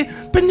weapons here.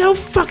 But no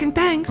fucking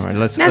thanks. All right,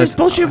 let's. Now there's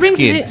bullshit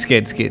rings in it.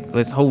 Skid.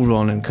 Let's hold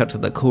on and cut to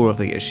the core of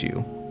the issue,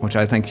 which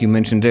I think you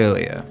mentioned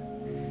earlier.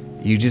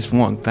 You just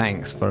want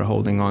thanks for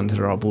holding on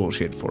to our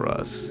bullshit for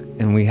us,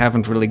 and we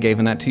haven't really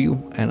given that to you,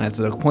 and that's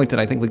a point that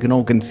I think we can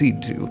all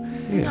concede to.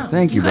 Yeah,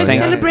 thank you, You guys buddy.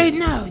 celebrate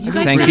now. You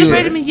guys Thank you.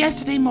 celebrated me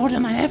yesterday more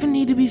than I ever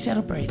need to be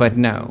celebrated. But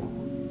no,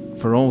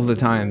 for all the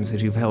times that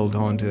you've held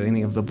on to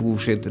any of the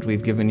bullshit that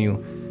we've given you,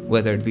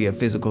 whether it be a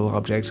physical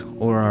object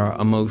or our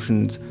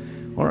emotions,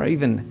 or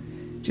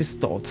even just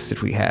thoughts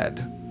that we had,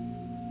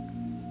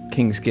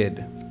 King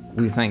Skid,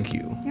 we thank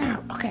you.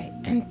 No, okay,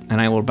 and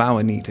And I will bow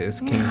a knee to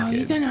King no,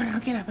 you Skid. don't. No,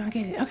 get up. I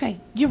get it. Okay,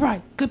 you're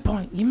right. Good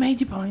point. You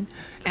made your point,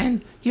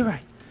 and you're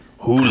right.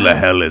 Who the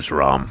hell is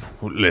Rom?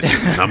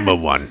 Listen, number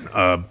one,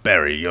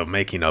 Barry, you're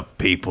making up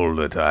people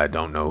that I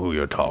don't know who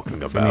you're talking We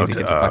need about. to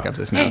get the fuck up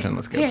this mountain.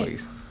 Let's go, Hey,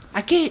 please.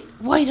 I get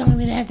why you don't want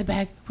me to have the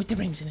bag with the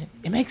rings in it.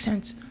 It makes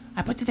sense.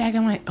 I put the tag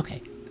on my.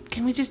 Okay,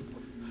 can we just,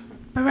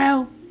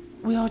 Burrell?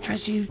 We all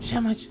trust you so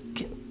much.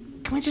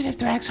 Can we just have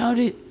Thrax hold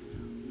it?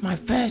 My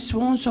first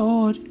sworn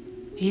sword.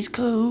 He's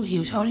cool. He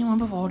was holding one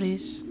before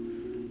this.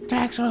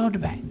 Thrax will hold the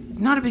bag. It's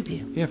not a big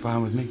deal. Yeah,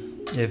 fine with me.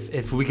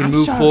 If we can I'm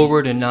move sorry.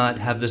 forward and not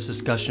have this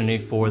discussion any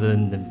further,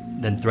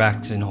 then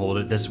Thrax can hold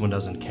it. This one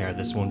doesn't care.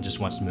 This one just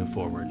wants to move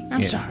forward. I'm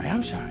Yes. sorry.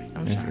 I'm sorry.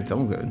 I'm It's, sorry. it's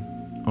all good.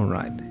 All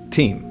right.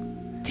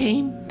 Team,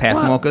 Team.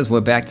 Pathwalkers,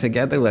 we're back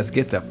together. Let's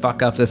get the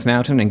fuck up this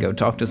mountain and go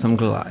talk to some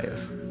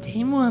Goliaths.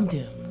 Team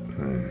Wormdoom.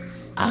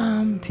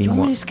 Do you Team want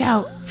me what? to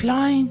scout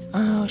flying,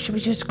 or should we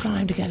just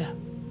climb together?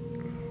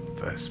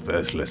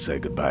 First, let's say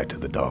goodbye to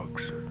the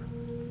dogs.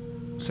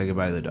 Say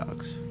goodbye to the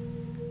dogs.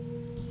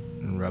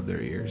 And rub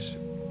their ears.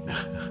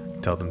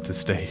 Tell them to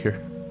stay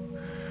here.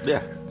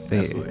 Yeah, Say,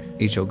 absolutely.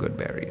 eat your good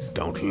berries.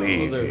 Don't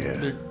leave They're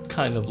here.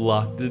 kind of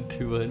locked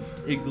into an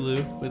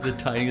igloo with a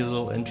tiny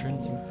little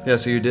entrance. Yeah,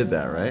 so you did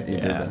that, right?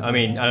 You did that. I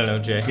mean, I don't know,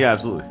 Jay. Yeah,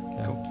 absolutely.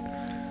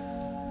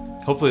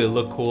 Hopefully it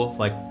looked cool.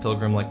 Like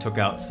Pilgrim took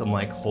out some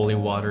holy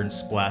water and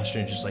splashed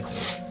and just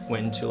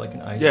went into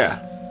an ice. Yeah,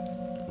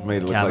 made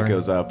it look like Cavern. it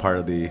was part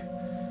of the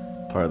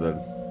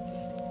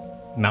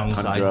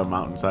Mountainside. tundra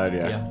mountainside.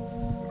 Yeah. Yeah.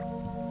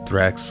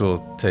 Thrax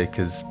will take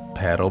his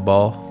paddle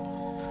ball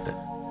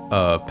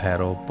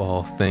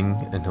thing,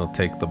 and he'll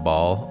take the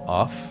ball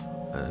off,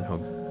 and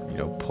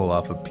he'll pull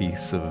off a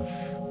piece of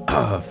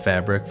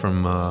fabric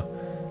from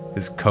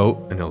his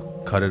coat, and he'll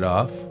cut it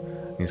off.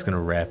 And he's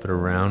gonna wrap it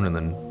around, and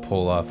then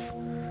pull off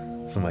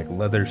some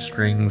leather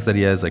strings that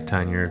he has,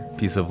 tinier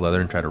piece of leather,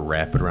 and try to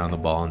wrap it around the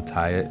ball and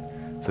tie it,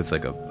 so it's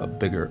a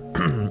bigger,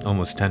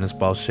 almost tennis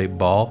ball shaped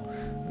ball.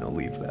 And he'll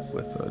leave that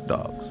with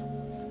dogs.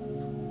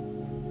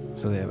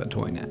 So they have a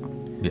toy now.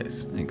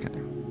 Yes. Okay.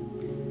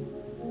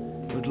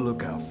 Good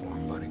lookout for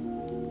him, buddy.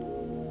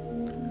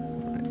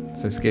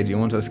 So, Skid, you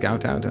want to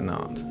scout out or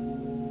not?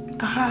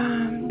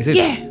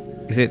 Yeah.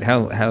 Is it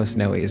how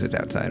snowy is it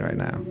outside right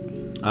now?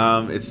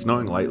 It's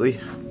snowing lightly,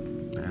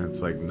 and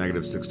it's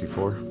negative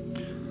 64.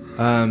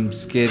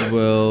 Skid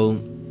will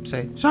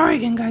say, Sorry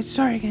again, guys.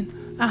 Sorry again.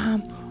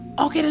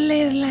 I'll get a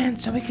lay of the land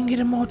so we can get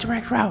a more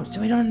direct route, so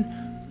we don't,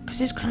 because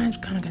this climb's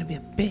kind of gonna be a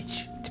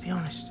bitch, to be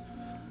honest.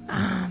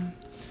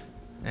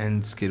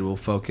 and Skid will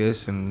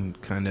focus and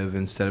kind of,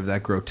 instead of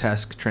that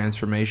grotesque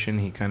transformation,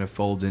 he kind of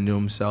folds into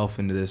himself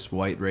into this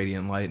white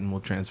radiant light and will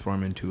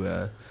transform into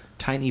a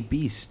tiny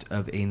beast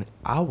of an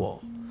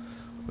owl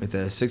with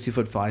a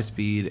 60-foot fly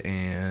speed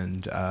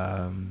and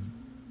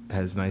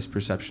has nice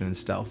perception and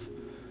stealth,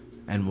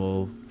 and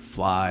will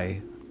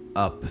fly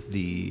up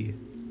the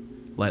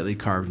lightly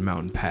carved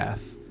mountain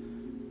path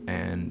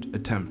and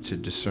attempt to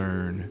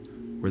discern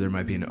where there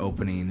might be an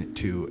opening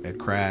to a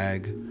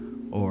crag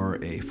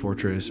or a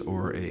fortress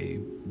or a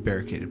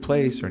barricaded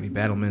place or any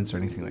battlements or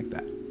anything like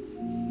that,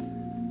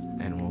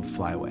 and will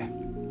fly away.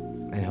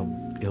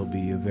 And he'll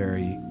be a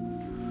very,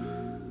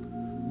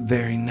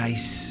 very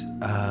nice,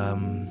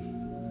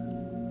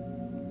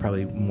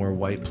 probably more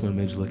white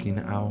plumage looking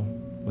owl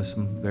with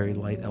some very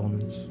light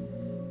elements.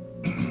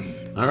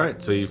 All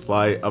right, so you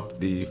fly up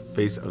the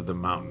face of the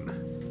mountain.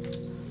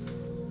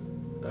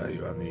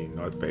 You're on the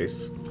north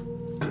face,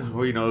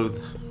 where you know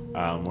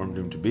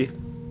Wormdoom to be.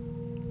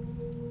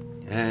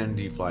 And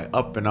you fly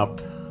up and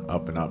up,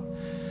 up and up.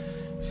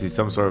 You see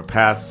some sort of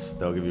paths.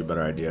 They'll give you a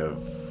better idea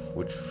of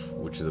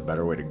which is a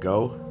better way to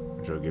go,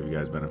 which will give you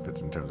guys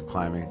benefits in terms of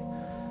climbing.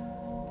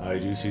 You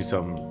do see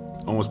some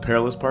almost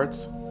perilous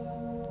parts,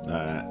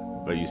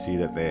 but you see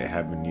that they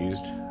have been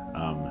used.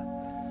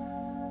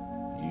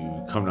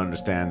 You come to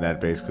understand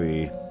that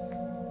basically,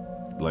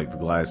 the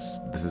Goliaths,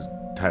 this is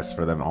tests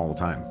for them all the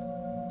time.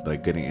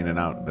 Getting in and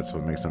out, that's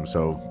what makes them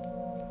so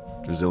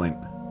resilient.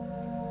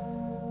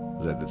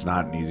 Is that it's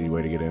not an easy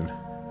way to get in,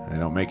 and they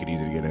don't make it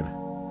easy to get in.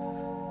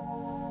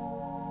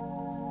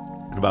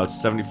 And about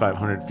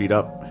 7,500 feet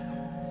up,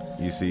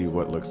 you see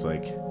what looks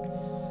like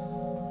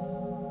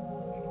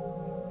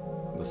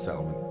the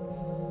settlement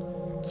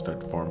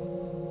start to form.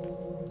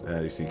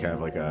 You see kind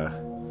of a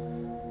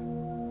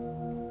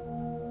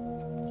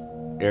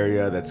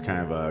area that's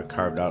kind of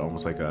carved out,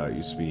 almost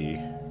used to be,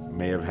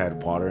 may have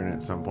had water in it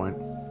at some point.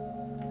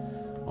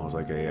 Almost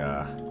like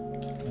a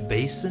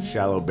Basin?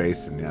 shallow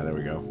basin. Yeah, there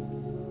we go.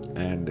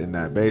 And in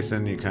that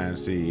basin, you kind of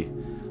see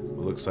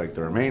what looks like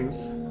the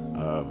remains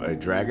of a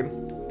dragon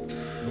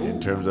in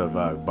terms of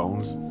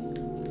bones.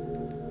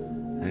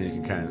 And you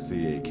can kind of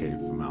see a cave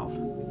mouth.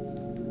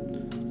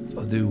 So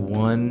I'll do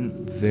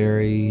one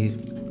very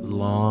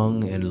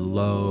long and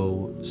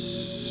low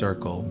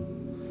circle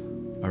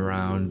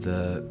around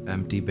the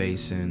empty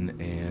basin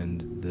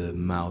and the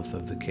mouth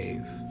of the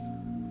cave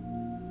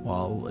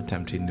while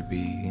attempting to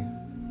be...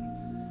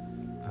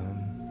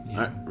 All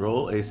right,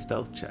 roll a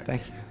stealth check.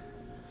 Thank you.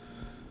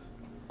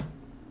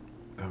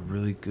 A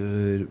really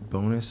good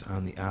bonus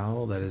on the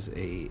owl. That is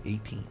a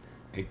 18.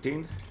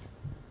 18.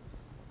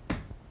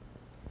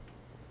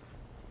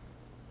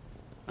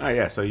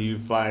 Yeah, so you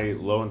fly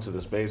low into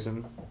this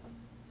basin.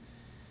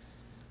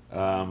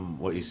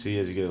 What you see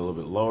as you get a little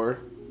bit lower,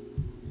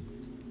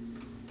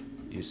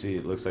 you see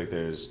it looks like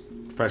there's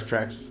fresh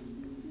tracks.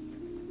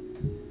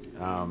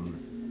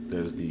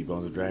 There's the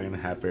bones of dragon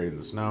half buried in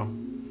the snow.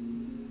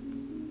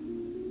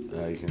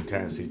 You can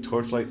kind of see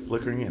torchlight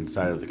flickering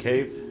inside of the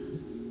cave.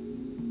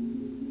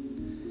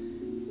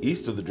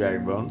 East of the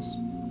dragon bones,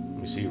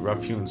 you see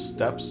rough-hewn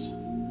steps.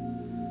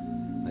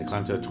 They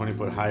climb to a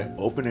 20-foot high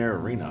open-air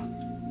arena.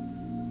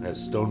 It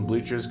has stone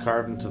bleachers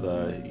carved into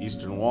the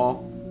eastern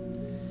wall.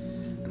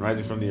 And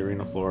rising from the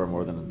arena floor are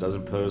more than a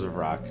dozen pillars of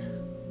rock,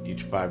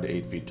 each 5 to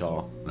 8 feet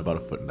tall and about a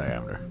foot in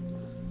diameter.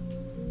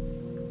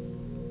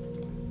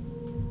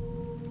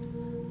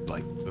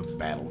 Like a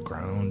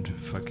battleground,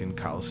 fucking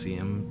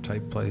Coliseum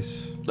type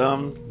place.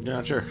 You're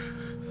not sure.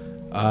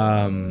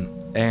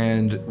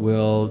 And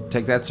we'll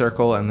take that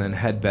circle and then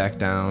head back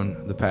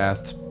down the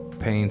path,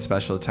 paying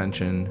special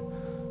attention,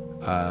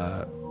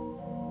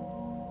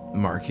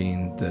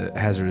 marking the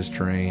hazardous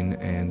terrain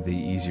and the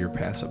easier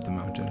paths up the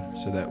mountain,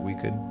 so that we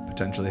could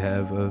potentially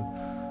have a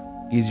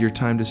easier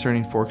time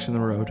discerning forks in the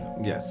road.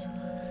 Yes,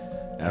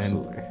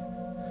 absolutely.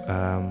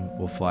 And,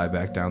 we'll fly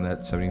back down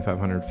that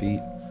 7,500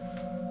 feet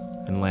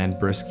and land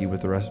briskly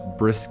with the rest of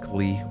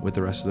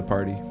the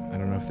party. I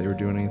don't know if they were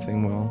doing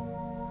anything while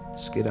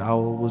Skid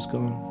Owl was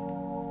gone.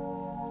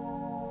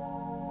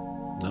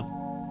 No.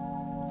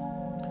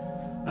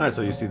 All right,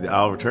 so you see the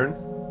owl return,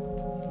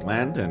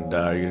 land, and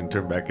are you going to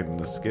turn back into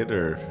the Skid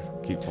or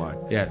keep flying?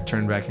 Yeah,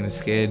 turn back into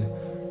Skid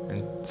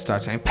and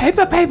start saying,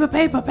 Paper,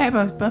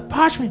 but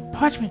parchment.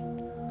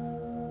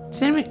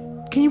 Cinnamon,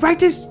 can you write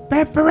this?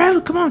 Burrell,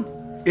 come on.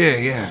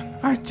 Yeah.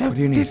 All right, so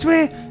this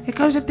way, it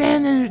goes up there,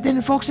 and then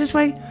it forks this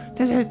way.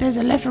 There's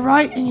a left or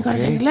right, and you gotta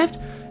take the left,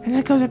 and then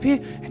it goes up here,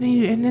 and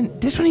then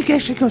this one you can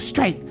actually go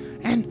straight.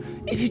 And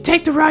if you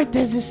take the right,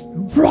 there's this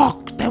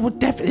rock that would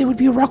definitely, it would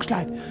be a rock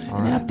slide.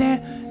 And then up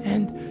there,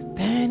 and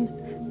then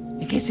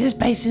it gets this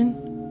basin.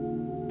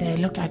 There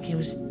looked like it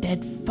was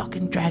dead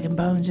fucking dragon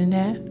bones in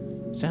there.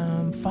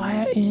 Some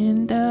fire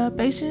in the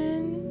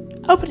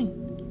basin opening.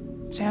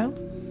 So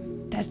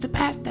that's the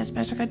path. That's the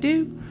best I could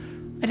do.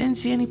 I didn't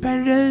see any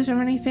predators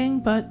or anything,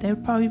 but they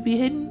would probably be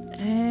hidden,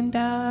 and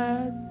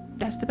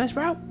that's the best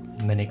route.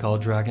 Many call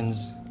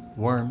dragons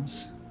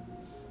worms.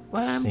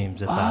 Seems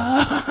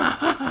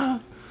that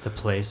the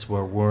place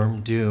where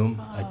Worm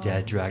Doom, a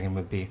dead dragon,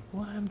 would be.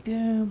 Worm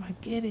Doom, I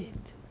get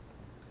it.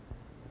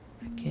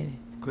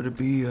 Could it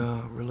be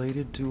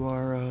related to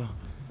our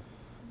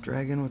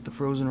dragon with the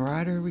frozen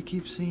rider we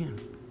keep seeing?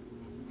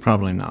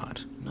 Probably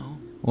not. No?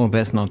 Or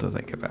best not to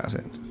think about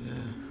it. Yeah.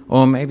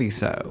 Or maybe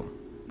so.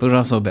 But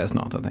also best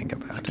not to think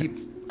about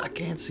it. I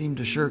can't seem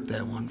to shirk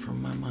that one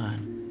from my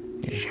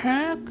mind. Yeah.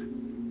 Shirk?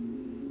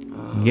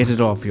 Get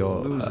it off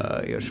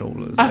your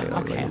shoulders.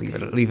 Okay.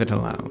 Leave it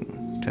alone.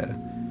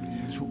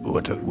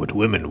 What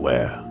women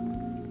wear?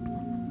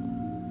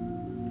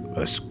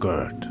 A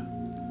skirt.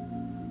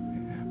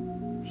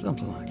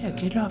 Something like that.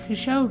 Get it off your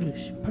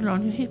shoulders. Put it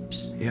on your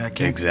hips. Yeah, I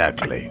can't.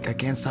 Exactly. I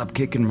can't stop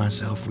kicking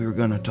myself. We were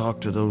gonna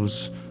talk to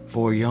those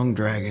 4 young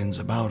dragons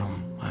about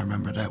them. I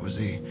remember that was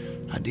the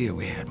idea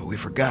we had, but we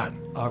forgot.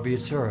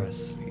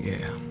 Arviaturus.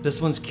 Yeah. This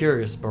one's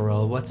curious,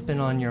 Burrell. What's been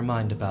on your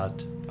mind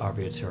about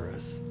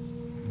Arviaturus?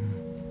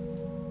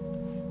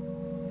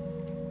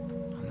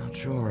 I'm not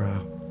sure.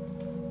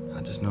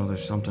 I just know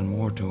there's something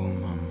more to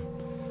him.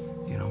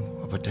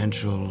 A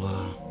potential,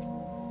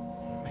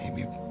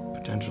 maybe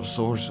potential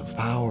source of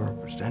power,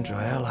 potential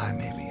ally,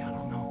 maybe. I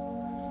don't know.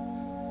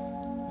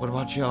 What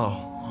about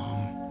y'all?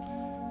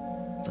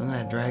 Doesn't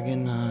that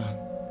dragon,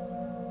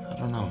 I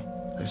don't know.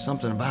 There's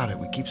something about it.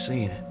 We keep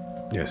seeing it.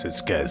 Yes, it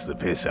scares the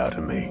piss out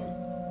of me.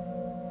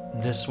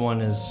 This one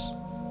has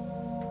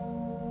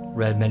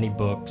read many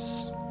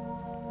books,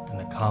 and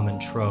the common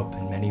trope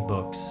in many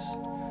books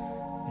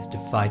is to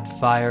fight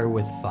fire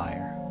with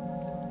fire.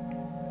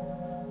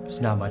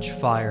 There's not much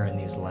fire in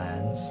these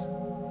lands.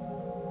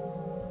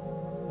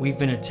 We've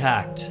been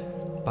attacked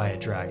by a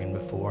dragon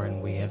before,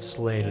 and we have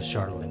slayed a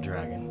Charlatan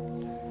dragon.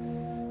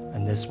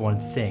 And this one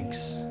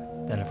thinks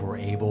that if we're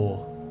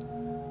able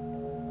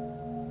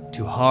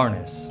to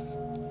harness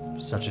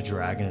such a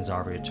dragon as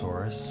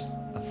Arviaturus,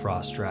 a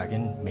frost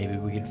dragon, maybe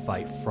we could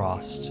fight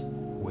frost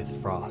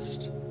with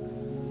frost.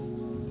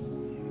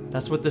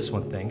 That's what this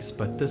one thinks,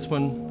 but this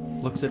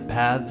one looks at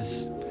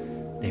paths.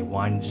 They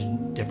wind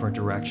in different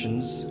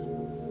directions,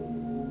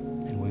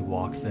 and we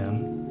walk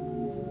them,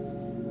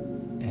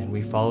 and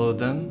we follow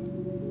them.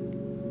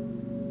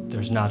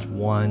 There's not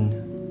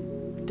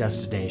one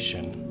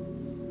destination.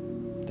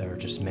 There are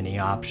just many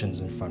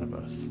options in front of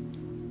us.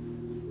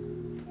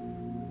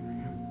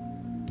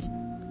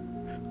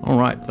 All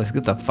right, let's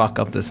get the fuck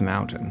up this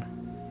mountain.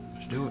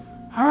 Let's do it.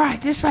 All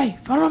right, this way.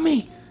 Follow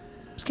me.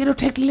 Skid will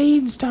take the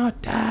lead and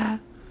start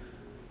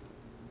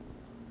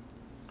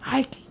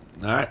hiking.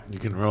 All right, you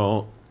can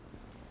roll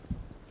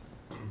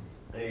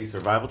a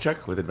survival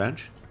check with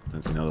advantage,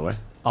 since you know the way.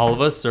 All of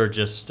us, or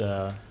just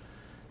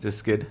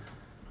Skid?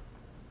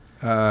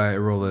 I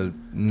rolled a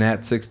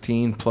nat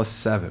 16 plus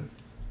 7.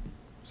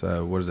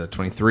 So what is that,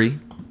 23?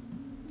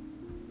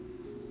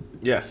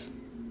 Yes.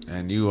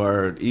 And you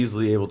are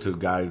easily able to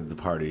guide the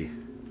party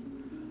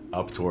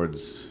up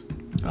towards...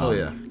 Oh,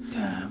 yeah.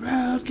 The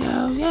road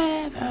goes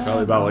ever.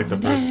 Probably about like the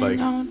first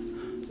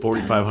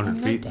 4,500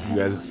 feet. down. You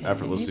guys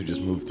effortlessly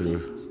just move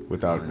through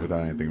without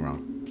anything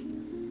wrong.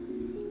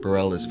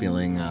 Burrell is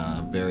feeling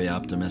very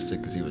optimistic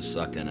because he was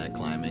sucking at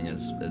climbing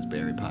as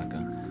Barry Paca.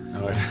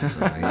 So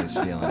he's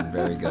feeling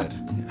very good.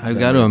 I've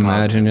got to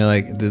imagine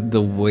like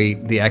the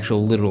weight, the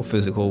actual literal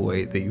physical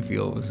weight that you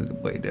feel is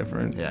way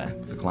different. Yeah,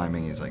 the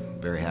climbing, he's like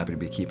very happy to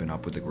be keeping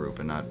up with the group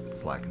and not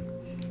slacking.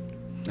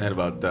 At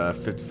about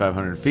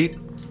 5,500 feet,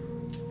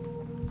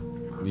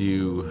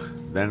 you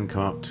then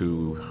come up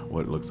to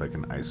what looks like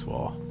an ice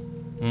wall.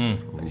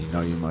 That you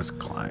know you must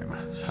climb.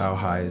 How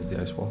high is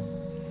the ice wall?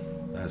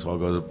 The ice wall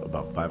goes up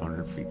about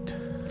 500 feet.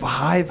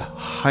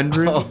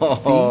 500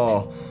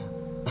 feet?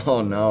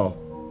 Oh no.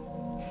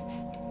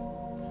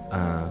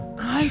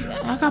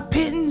 I got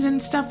pittons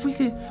and stuff we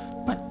could,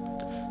 but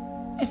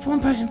if one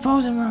person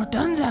falls in, we're all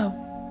donezo.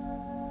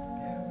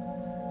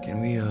 Can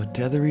we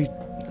tether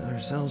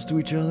ourselves to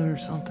each other or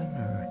something?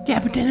 Or? Yeah,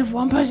 but then if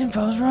one person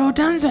falls, we're all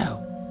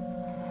donezo.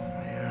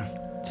 Yeah.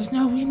 There's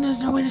no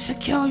way to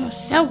secure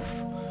yourself.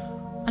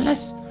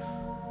 Unless...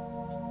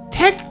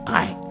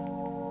 Alright.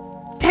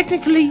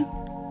 Technically,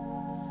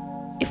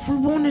 if we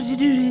wanted to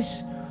do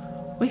this,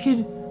 we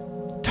could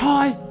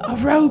tie a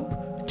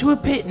rope to a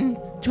pitton,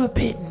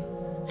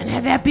 and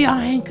have that be our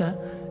anchor.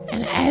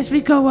 And as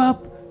we go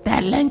up,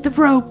 that length of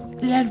rope,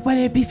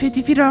 whether it be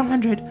 50 feet or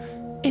 100,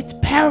 it's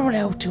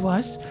parallel to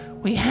us.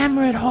 We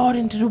hammer it hard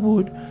into the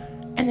wood,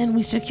 and then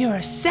we secure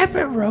a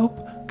separate rope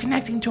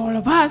connecting to all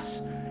of us,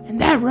 and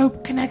that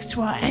rope connects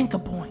to our anchor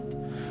point.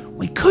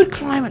 We could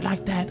climb it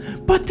like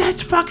that, but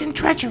that's fucking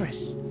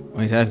treacherous.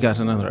 Wait, I've got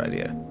another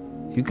idea.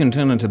 You can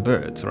turn into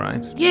birds,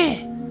 right?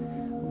 Yeah.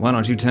 Why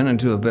don't you turn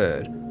into a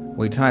bird?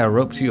 We tie a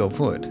rope to your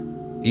foot.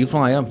 You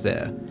fly up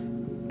there,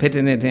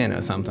 pitting it in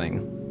or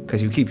something,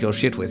 because you keep your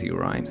shit with you,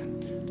 right?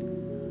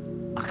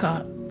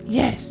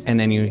 Yes. And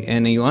then you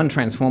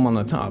untransform on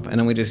the top, and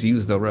then we just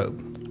use the rope.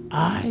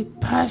 I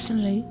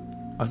personally,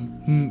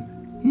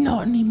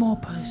 not anymore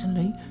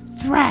personally,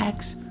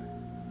 Thrax,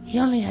 he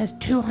only has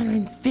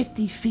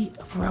 250 feet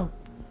of rope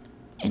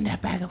in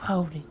that bag of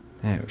holding.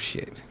 Oh,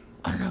 shit.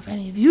 I don't know if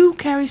any of you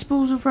carry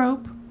spools of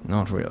rope.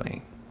 Not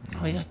really.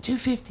 We got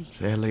 250.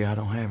 Sadly, I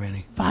don't have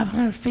any.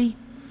 500 feet.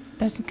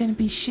 That's gonna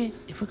be shit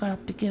if we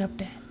got to get up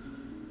there.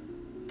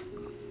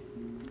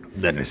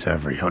 Then it's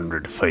every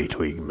 100 feet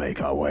we can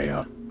make our way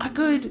up. I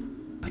could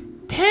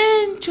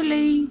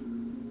potentially.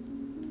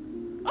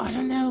 I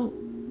don't know.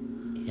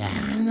 Yeah,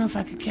 I don't know if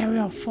I could carry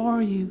all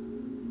four of you.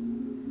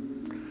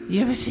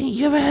 You ever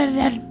heard of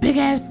that big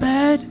ass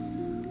bird? A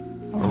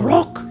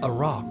rock? A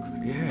rock.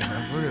 Yeah,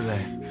 I've heard of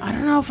that. I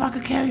don't know if I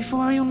could carry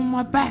four of you on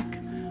my back,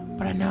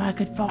 but I know I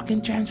could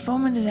fucking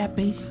transform into that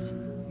beast.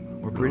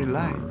 We're pretty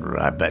light.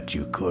 I bet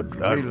you could.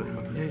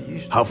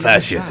 How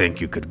fast you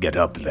think you could get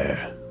up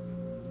there?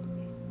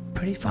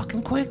 Pretty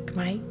fucking quick,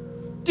 mate.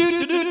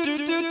 It's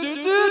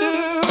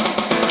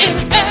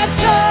that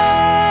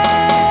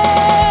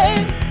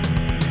time.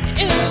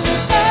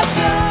 It's that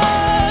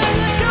time.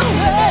 Let's go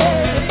away.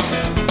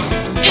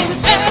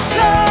 It's that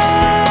time.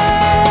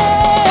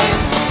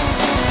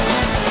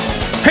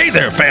 Hey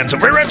there, fans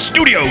of Rare Rat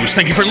Studios!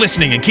 Thank you for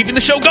listening and keeping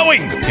the show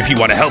going! If you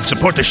want to help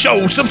support the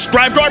show,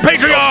 subscribe to our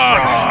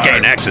Patreon!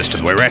 Gain access to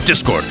the Rare Rat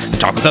Discord, and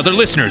talk with other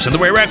listeners in the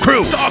Rare Rat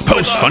crew,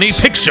 post funny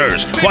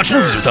pictures, watch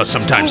movies with us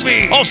sometimes.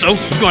 Also,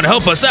 if you want to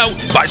help us out,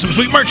 buy some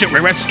sweet merch at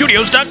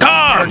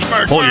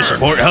RareRatStudios.com! All your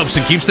support helps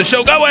and keeps the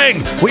show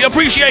going! We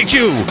appreciate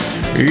you!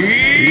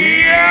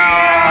 Yeah!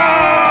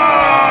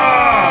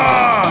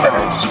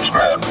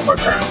 Subscribe for more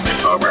time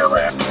into a Rare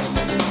Rat.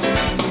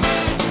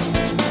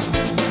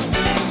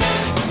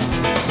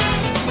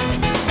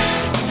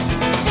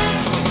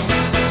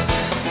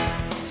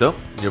 So,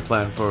 your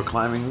plan for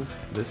climbing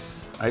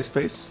this ice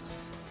face,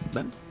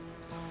 then?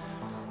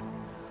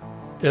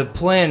 The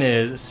plan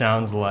is, it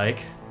sounds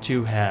like,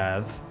 to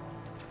have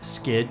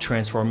Skid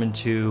transform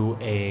into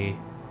a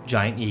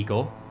giant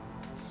eagle,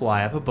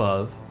 fly up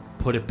above,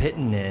 put a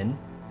pitton in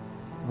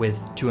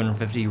with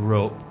 250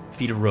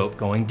 feet of rope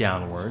going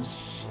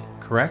downwards.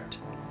 Correct?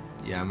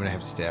 Yeah, I'm gonna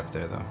have to stay up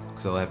there though,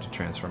 because I'll have to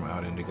transform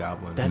out into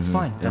goblin. That's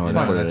fine. That's put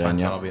fine. it on,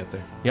 yeah. I'll be up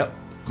there. Yep.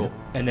 Cool.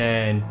 And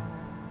then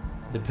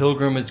the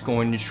pilgrim is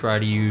going to try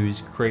to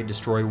use Create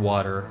Destroy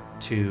Water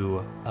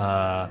to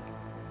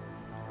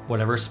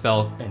whatever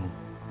spell, and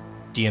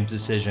DM's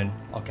decision,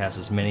 I'll cast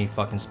as many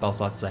fucking spell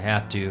slots as I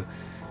have to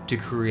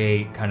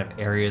create kind of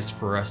areas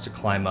for us to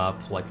climb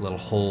up, like little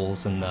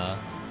holes in the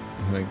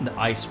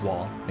ice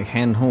wall. Like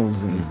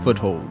handholds and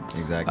footholds.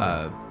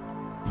 Exactly.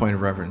 Point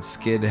of reference,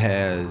 Skid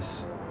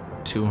has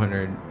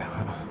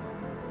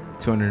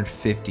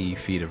 250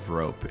 feet of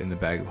rope in the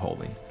bag of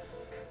holding.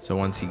 So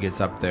once he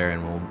gets up there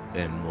and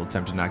we'll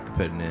attempt to knock the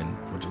pitton in,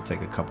 which will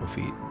take a couple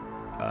feet,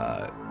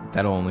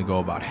 that'll only go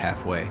about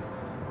halfway.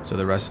 So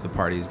the rest of the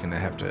party is going to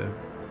have to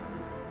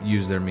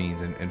use their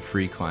means and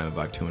free climb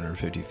about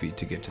 250 feet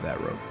to get to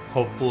that rope.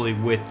 Hopefully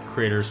with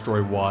Create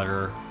Destroy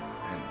Water,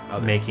 And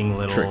other making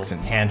little tricks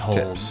and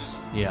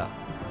handholds,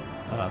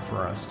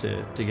 for us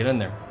to get in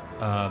there.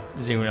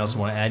 Does anyone else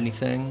want to add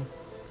anything?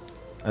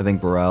 I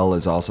think Burrell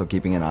is also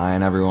keeping an eye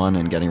on everyone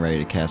and getting ready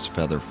to cast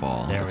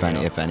Featherfall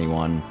if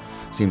anyone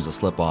seems to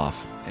slip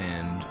off.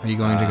 And Are you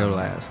going to go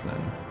last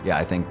then? Yeah,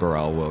 I think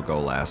Burrell will go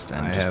last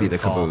and I just have be the a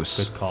call.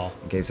 caboose Good call.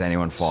 in case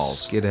anyone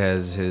falls. Skid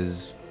has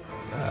his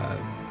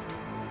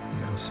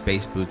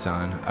space boots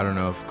on. I don't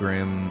know if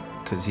Grim,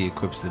 because he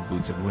equips the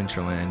boots of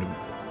Winterland,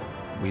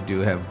 we do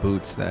have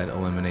boots that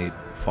eliminate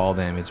fall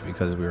damage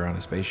because we were on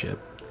a spaceship.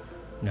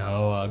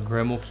 No,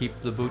 Grim will keep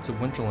the boots of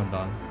Winterland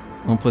on.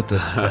 I'll put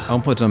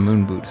the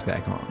moon boots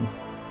back on.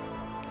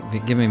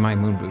 Give me my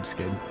moon boots,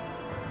 kid.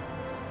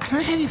 I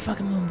don't have your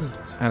fucking moon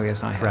boots. Oh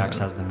yes, I have. Trax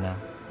has them now.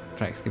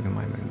 Trax, give me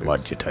my moon boots.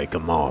 Why'd you take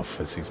them off?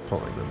 As he's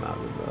pulling them out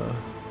of the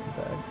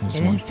bag. It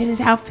didn't fit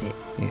his outfit.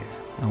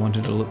 Yes, I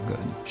wanted to look good.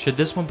 Should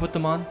this one put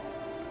them on?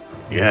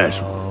 Yes.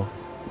 No.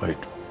 Wait.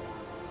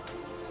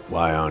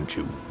 Why aren't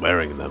you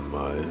wearing them?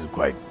 It's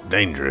quite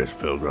dangerous,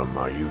 Pilgrim.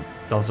 Are you?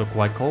 It's also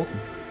quite cold.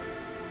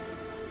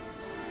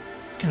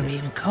 It's gonna be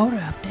even colder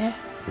up there.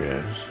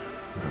 Yes.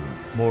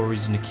 More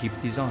reason to keep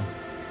these on.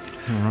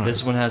 Right.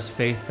 This one has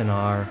faith in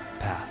our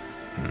path.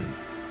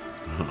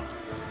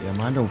 Yeah,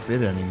 mine don't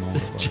fit anymore.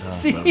 But,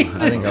 See, I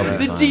think I'll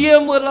be the fine.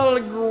 DM let out a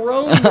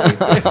groan right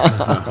there.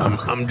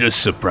 I'm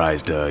just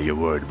surprised you're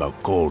worried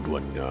about cold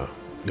when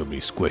you'll be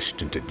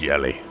squished into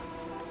jelly.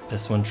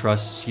 This one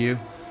trusts you.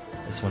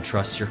 This one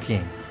trusts your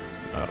king.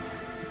 Oh,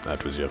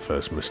 that was your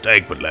first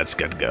mistake, but let's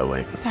get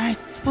going. Alright,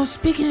 well,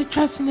 speaking of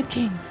trusting the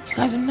king, you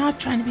guys, I'm not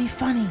trying to be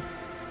funny.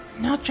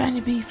 I'm not trying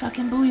to be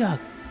fucking booyah.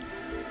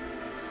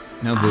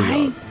 No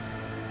booyah.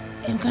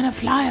 I am gonna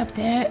fly up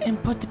there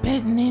and put the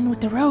pitting in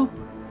with the rope.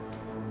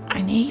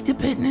 I need the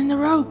pitting in the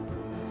rope.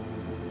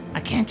 I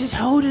can't just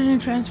hold it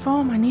and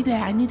transform. I need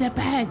that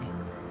bag.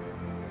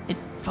 It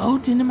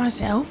folds into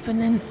myself,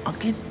 and then I'll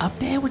get up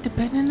there with the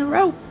pitting in the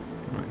rope.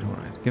 All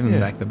right. Give him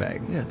back the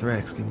bag. Yeah,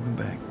 Thrax, give him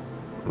back.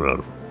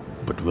 Well,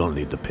 but we'll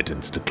need the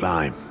pittance to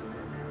climb.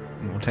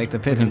 We'll take the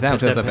pittance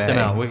out of the Put bag. them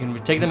out. We can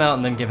take them out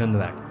and then give him the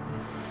bag.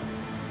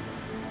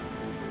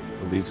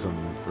 We'll leave some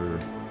for.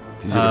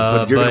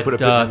 You're gonna put a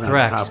pin on the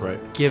Thrax, top,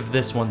 right? give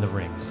this one the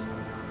rings.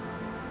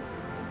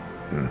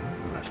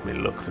 Let me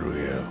look through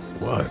here.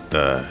 What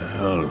the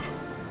hell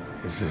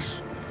is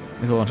this?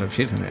 There's a lot of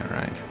shit in there,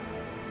 right?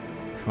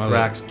 Well,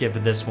 Thrax,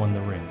 give this one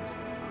the rings.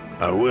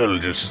 I will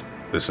just.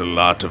 There's a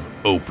lot of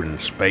open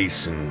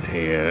space in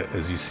here.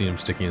 As you see him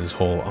sticking his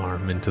whole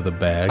arm into the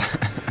bag,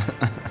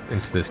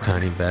 into this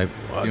tiny bag.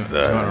 What Do you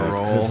the want to heck?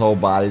 roll? His whole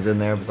body's in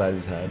there besides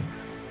his head.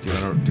 Do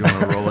you want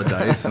to roll a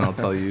dice and I'll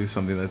tell you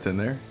something that's in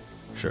there?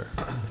 Sure.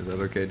 Is that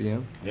okay,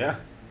 DM? Yeah.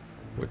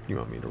 What do you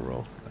want me to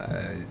roll?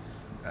 I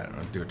don't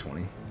know. Do a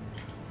 20.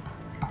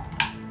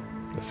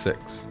 A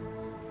 6.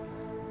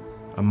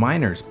 A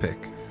miner's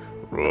pick.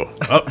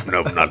 Oh,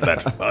 no, not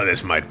that. Oh,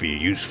 this might be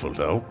useful,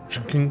 though.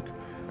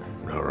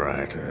 All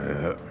right.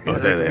 Oh,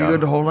 there they Be are.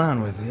 good to hold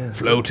on with, yeah.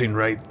 Floating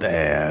right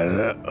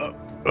there.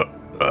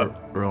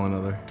 Roll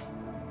another.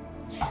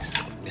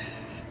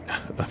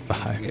 A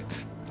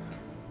 5.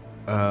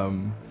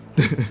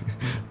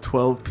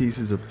 12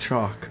 pieces of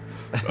chalk.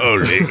 Oh,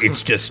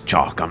 it's just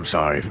chalk. I'm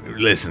sorry.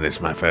 Listen, it's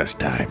my first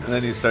time. And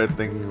then you start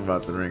thinking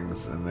about the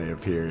rings, and they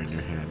appear in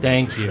your hand.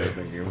 Thank you. Start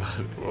thinking about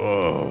it.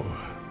 Whoa.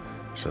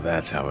 So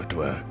that's how it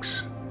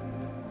works.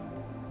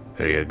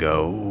 Here you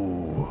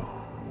go.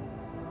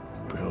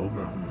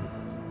 Pilgrim.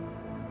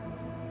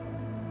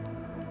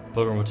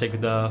 Pilgrim will take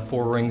the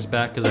 4 rings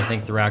back because I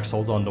think Thrax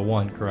holds on to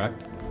 1,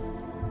 correct?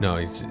 No,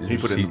 He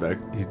put it in the bag.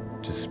 He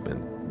just spent,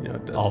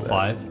 does All that.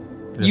 5.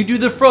 You do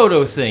the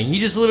Frodo thing. He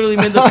just literally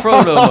made the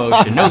Frodo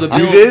motion. No,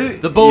 You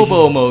did? the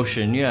Bobo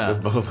motion. Yeah.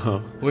 Bobo.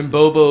 When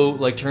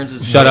Bobo turns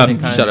his Shut head up! and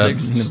kind Shut of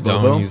up! sticks.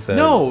 Don't use that.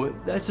 No,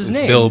 that's his It's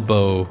name.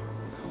 Bilbo.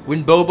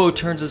 When Bobo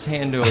turns his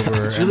hand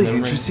over. It's really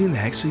interesting. They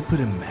actually put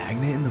a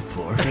magnet in the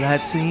floor for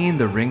that scene.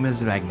 The ring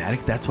is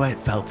magnetic. That's why it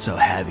felt so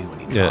heavy when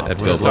he dropped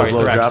it. So sorry,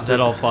 Bobo Thrax. dropped Is that it.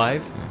 all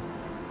 5?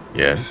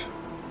 Yes.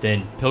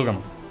 Then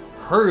Pilgrim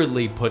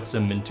hurriedly puts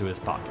them into his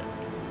pocket.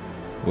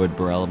 Would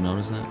Burrell have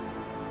noticed that?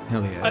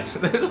 Hell yeah.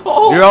 There's a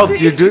whole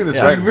You're doing this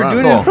right in We're front.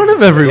 doing it in front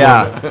of everyone.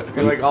 Yeah.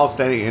 You're like all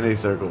standing in a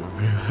circle.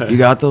 You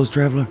got those,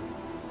 Traveler?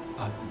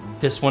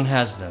 This one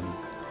has them.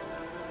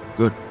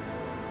 Good.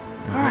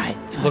 Alright,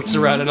 Looks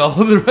around at all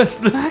the rest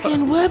of the.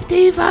 fucking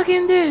whoop-de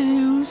fucking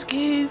do.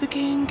 Scared the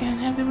king can't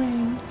have the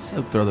rings.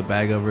 He'll throw the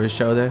bag over his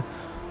shoulder.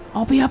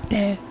 I'll be up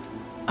there.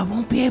 I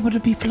won't be able to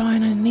be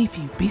flying underneath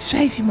you. Be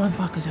safe, you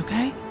motherfuckers,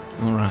 okay?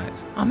 All right.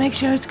 I'll make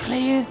sure it's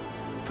clear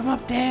from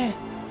up there.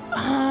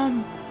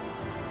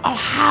 I'll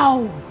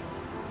howl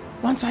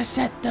once I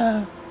set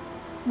the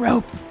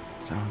rope.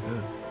 Sound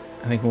good.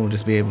 I think we'll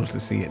just be able to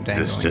see it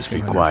dangling. Just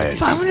be 250 quiet.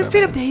 500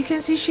 feet up there, you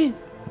can't see shit.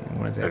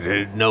 What is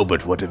that? No,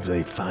 but what if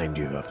they find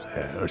you up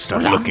there or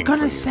start Well, I'm looking for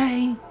gonna you?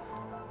 say,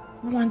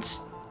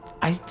 once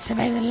I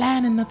survey the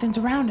land and nothing's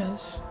around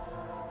us.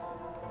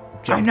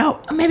 I know.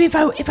 Maybe if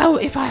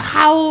I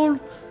howl,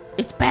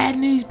 it's bad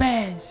news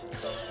bears.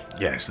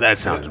 Yes, that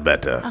sounds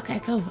better. Okay,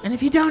 cool. And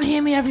if you don't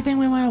hear me, everything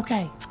went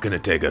okay. It's gonna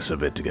take us a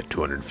bit to get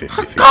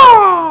 250 feet.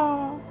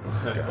 Oh!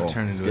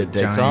 Turn into a Get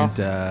dicks giant,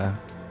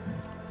 off?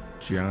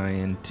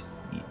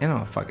 you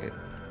know, fuck it.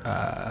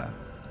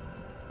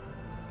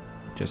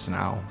 Just an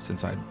owl,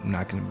 since I'm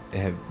not gonna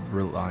have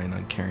relying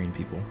on carrying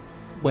people.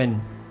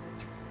 When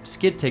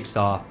Skid takes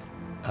off,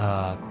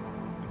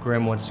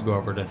 Grim wants to go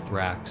over to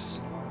Thrax,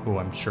 who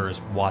I'm sure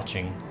is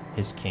watching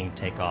his king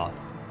take off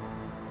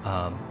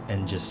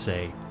and just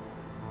say,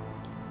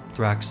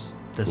 Thrax,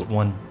 this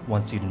one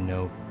wants you to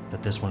know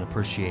that this one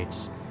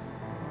appreciates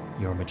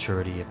your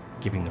maturity of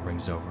giving the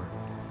rings over.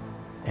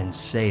 And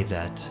say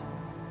that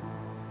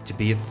to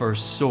be a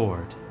first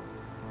sword,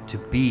 to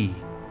be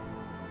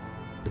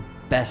the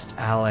best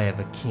ally of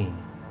a king,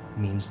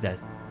 means that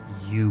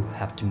you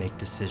have to make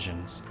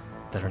decisions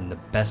that are in the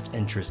best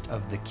interest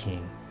of the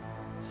king,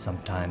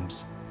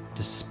 sometimes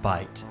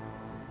despite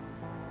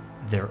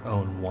their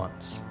own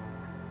wants.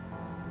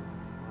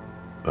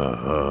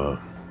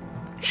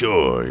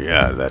 Sure,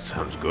 yeah, that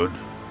sounds good.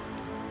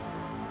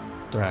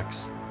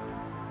 Thrax,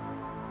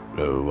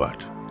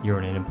 What? you're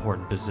in an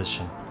important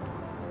position.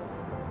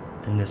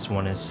 And this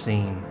one is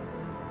seen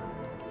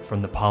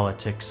from the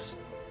politics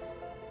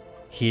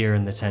here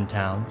in the 10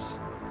 towns.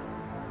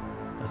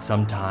 That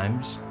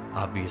sometimes,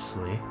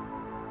 obviously,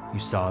 you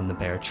saw in the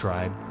bear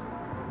tribe,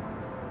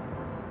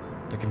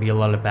 there can be a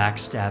lot of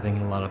backstabbing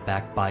and a lot of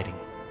backbiting.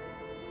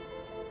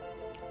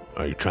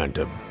 Are you trying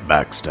to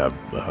backstab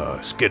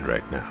Skid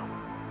right now?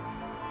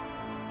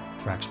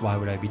 Thrax, why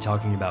would I be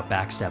talking about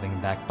backstabbing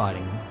and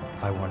backbiting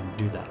if I wanted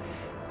to do that?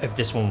 If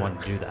this one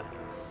wanted to do that.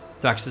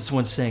 Thrax, this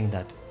one's saying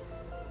that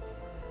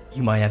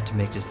you might have to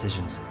make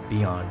decisions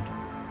beyond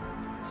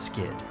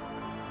Skid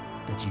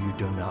that you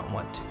do not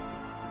want to.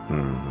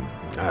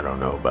 I don't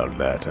know about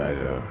that.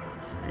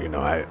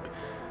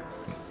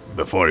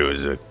 Before he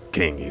was a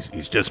king,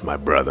 he's just my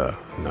brother,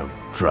 and I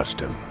trust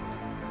him.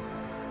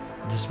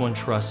 This one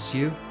trusts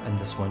you, and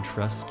this one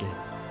trusts Skid.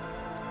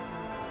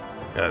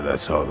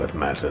 That's all that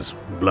matters.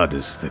 Blood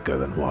is thicker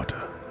than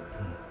water.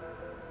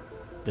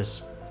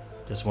 This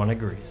one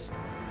agrees.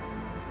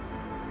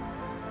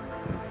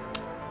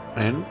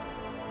 And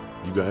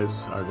you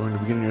guys are going to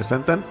begin your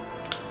ascent then?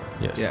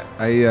 Yes. Yeah,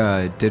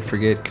 I did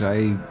forget. Could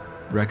I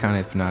retcon?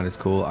 If not, it's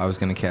cool. I was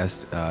going to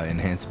cast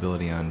Enhance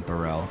Ability on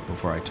Burrell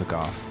before I took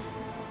off.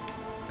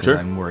 Because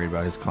I'm worried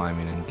about his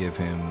climbing, and give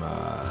him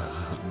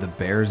the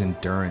bear's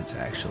endurance,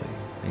 actually.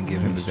 And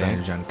give him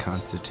advantage on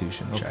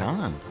Constitution checks.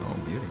 Con. Oh,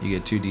 beauty. You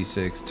get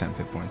 2d6, 10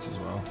 hit points as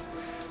well.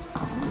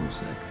 Oh,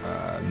 sick.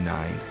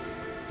 9.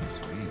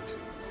 Sweet.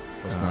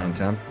 Plus 9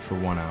 temp. For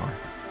 1 hour.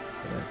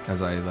 Sick.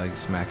 As I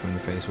smack him in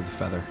the face with a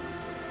feather.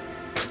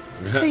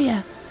 See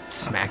ya.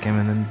 Smack him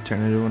and then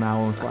turn into an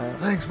owl and fly up.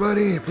 Thanks,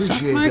 buddy.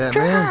 Appreciate that,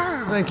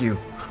 man. Thank you.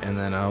 And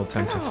then I'll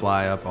attempt to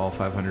fly up all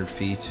 500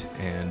 feet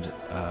and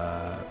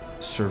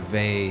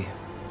survey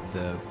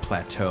the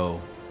plateau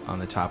on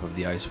the top of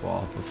the ice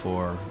wall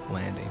before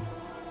landing.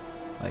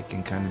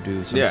 And kind of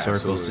do some circles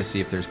absolutely. to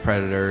see if there's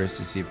predators,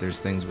 to see if there's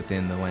things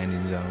within the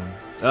landing zone.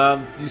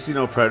 You see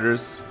no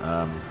predators.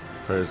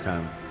 Predators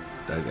kind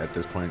of, at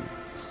this point,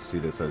 see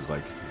this as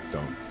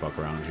don't fuck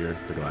around here.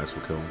 The Goliaths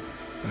will kill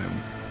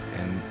them.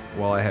 And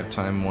while I have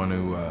time, want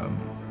to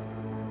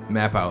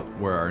map out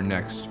where our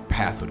next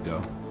path would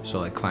go.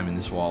 So climbing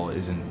this wall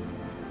isn't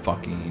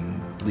fucking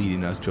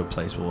leading us to a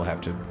place where we'll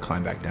have to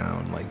climb back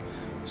down,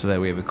 so that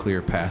we have a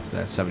clear path to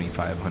that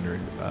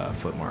 7,500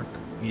 foot mark.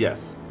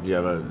 Yes,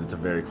 it's a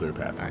very clear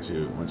path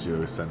once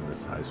you ascend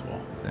this ice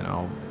wall. Then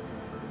I'll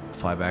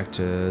fly back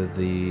to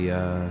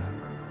the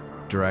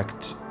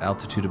direct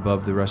altitude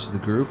above the rest of the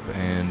group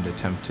and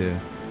attempt to,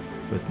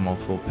 with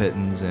multiple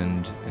pittons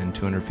and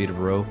 200 feet of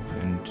rope,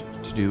 and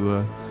to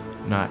do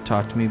not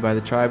taught to me by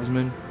the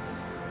tribesmen,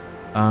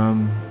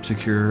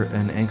 secure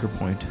an anchor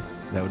point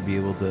that would be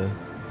able to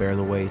bear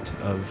the weight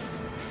of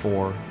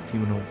 4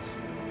 humanoids.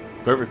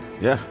 Perfect.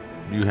 Yeah,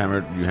 you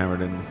hammered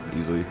in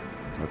easily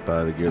with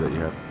the gear that you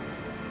have.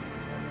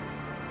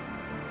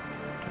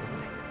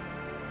 Totally.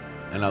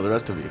 And now the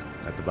rest of you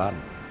at the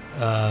bottom.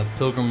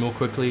 Pilgrim will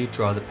quickly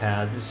draw the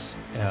paths,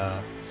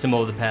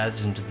 symbol of the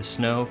paths into the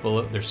snow.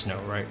 Below, there's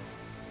snow, right?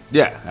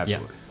 Yeah,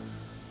 absolutely.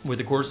 Yeah. With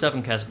the quarterstaff,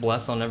 and cast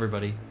Bless on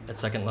everybody at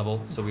 2nd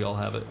level, so we all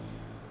have it.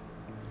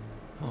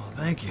 Oh,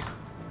 thank you.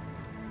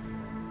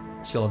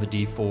 So you'll have a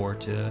D4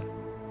 to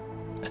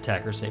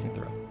attack or saving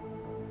throw.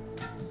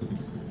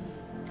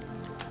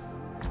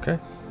 Okay.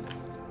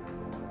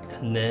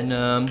 And then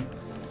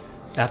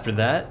after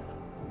that,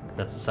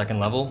 that's the 2nd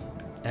level.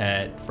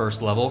 At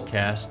 1st level,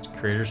 cast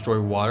Create or Destroy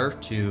Water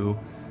to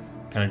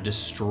kind of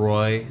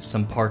destroy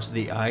some parts of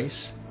the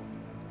ice,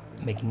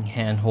 making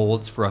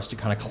handholds for us to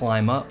kind of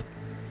climb up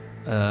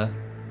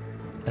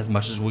as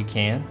much as we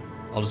can.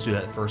 I'll just do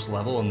that at 1st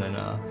level, and then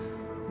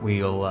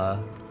we'll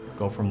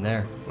go from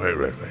there.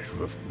 Wait.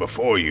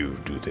 Before you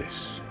do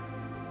this,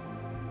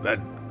 that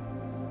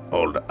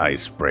old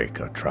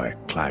icebreaker tried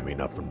climbing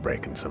up and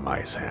breaking some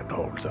ice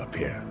handholds up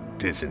here.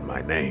 It isn't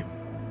my name.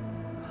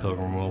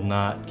 Pilgrim will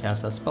not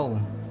cast that spell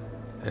then.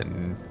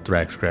 And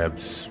Thrax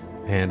grabs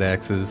hand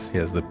axes. He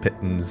has the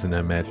pittons, and I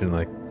imagine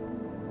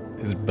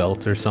his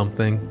belt or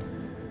something.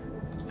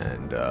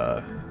 And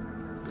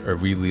or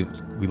we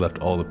left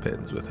all the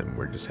pittons with him.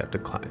 We just have to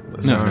climb.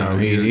 No,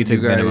 he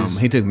took guys- minimum.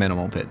 He took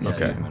minimal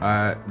pittance. Okay.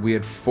 We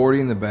had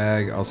 40 in the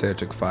bag. I'll say I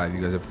took 5.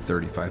 You guys have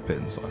 35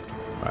 pittons left.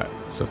 All right.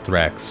 So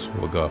Thrax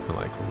will go up and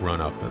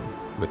run up and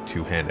with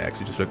 2 hand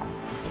axes,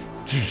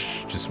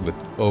 just with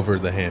over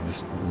the hand,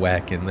 just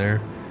whack in there,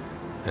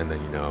 and then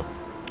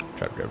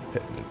try to grab a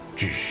pit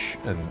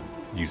and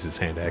use his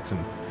hand axe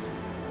and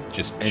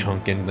just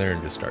chunk in there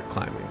and just start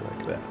climbing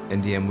like that.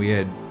 And DM, we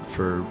had,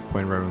 for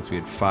point of reference, we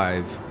had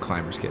 5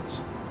 climbers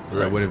kits.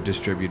 I would have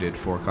distributed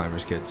 4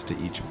 climbers kits to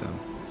each of them.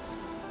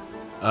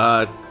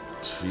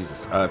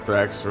 Jesus.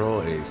 Thrax,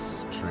 roll a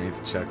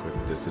strength check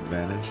with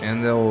disadvantage.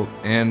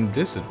 And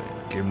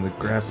disadvantage. Give him the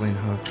grappling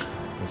hook.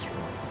 Let's roll.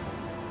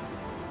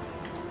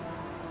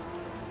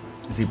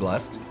 Is he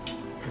blessed?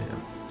 Yeah.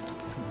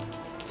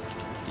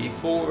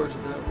 D4 to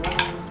that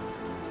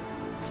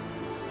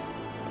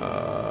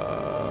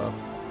roll.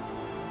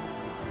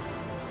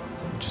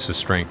 Just a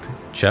strength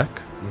check.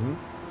 Mm-hmm.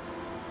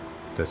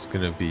 That's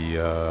gonna be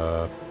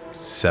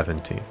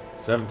 17.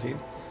 17.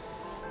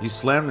 You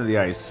slam into the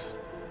ice,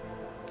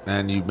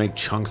 and you make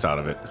chunks out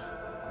of it.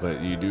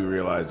 But you do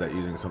realize that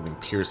using something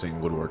piercing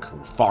would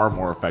work far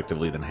more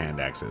effectively than hand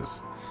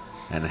axes.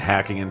 And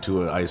hacking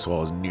into an ice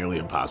wall is nearly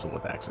impossible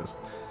with axes.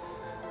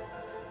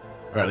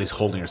 Or at least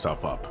holding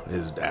yourself up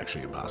is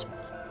actually impossible.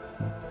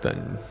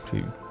 Then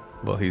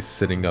he's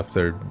sitting up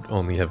there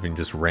only having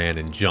just ran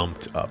and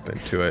jumped up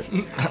into it.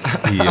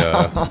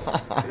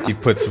 He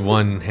puts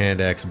one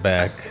hand axe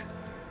back,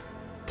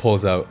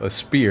 pulls out a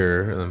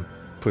spear, and then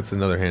puts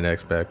another hand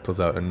axe back, pulls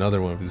out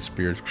another one of his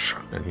spears,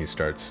 and he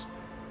starts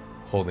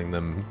holding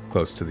them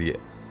close to the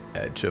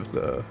edge of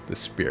the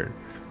spear.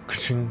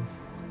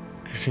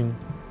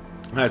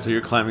 Alright, so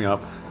you're climbing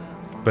up.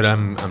 But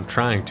I'm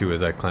trying to,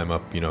 as I climb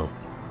up,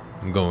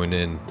 I'm going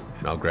in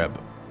and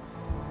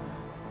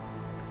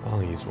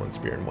I'll use one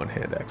spear and one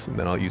hand axe, and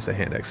then I'll use the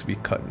hand axe to be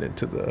cutting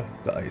into the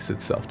ice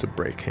itself to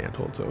break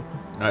handholds open.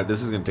 Alright,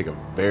 this is going to take a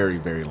very,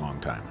 very long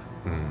time.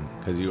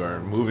 Because you are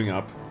moving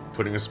up,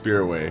 putting a spear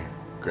away,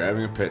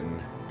 grabbing a piton,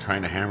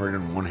 trying to hammer it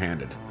in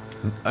one-handed.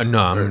 No,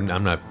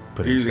 I'm not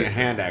putting You're using a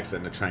hand axe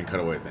then to try and cut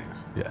away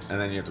things. Yes. And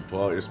then you have to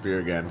pull out your spear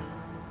again,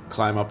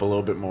 climb up a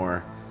little bit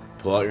more,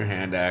 pull out your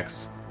hand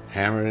axe,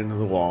 hammer it into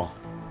the wall,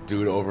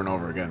 do it over and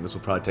over again. This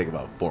will probably take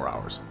about 4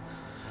 hours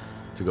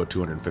to go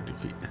 250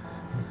 feet.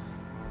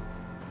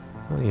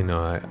 Well,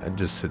 I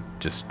just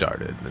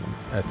started, and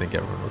I think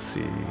everyone will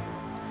see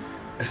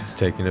it's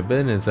taking a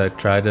bit. As I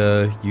try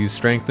to use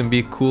strength and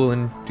be cool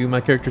and do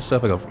my character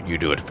stuff, I go, "You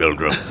do it,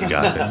 Pilgrim. You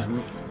got it."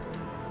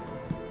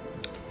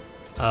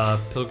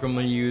 Pilgrim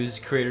will use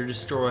Creator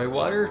Destroy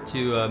Water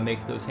to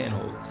make those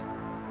handholds.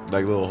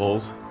 Like little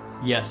holes?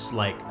 Yes,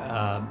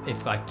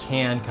 if I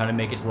can kind of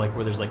make it to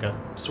where there's a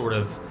sort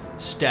of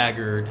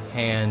staggered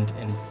hand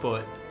and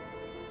foot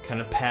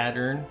kind of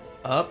pattern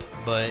up,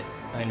 but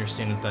I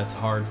understand that's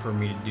hard for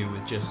me to do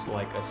with just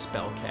a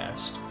spell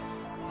cast.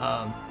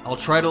 I'll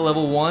try to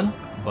level 1,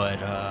 but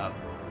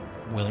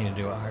willing to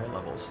do at higher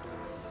levels.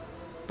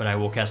 But I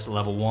will cast a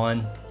level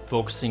 1,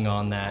 focusing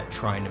on that,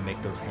 trying to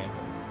make those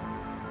handholds.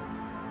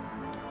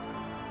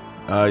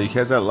 You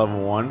cast that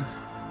level 1.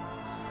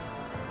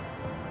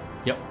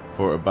 Yep.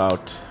 For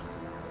about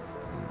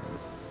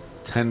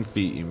 10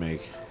 feet, you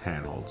make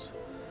handholds.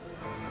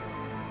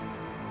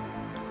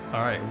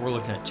 All right, we're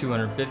looking at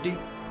 250.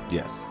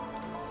 Yes.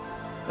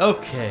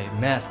 Okay,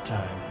 math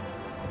time.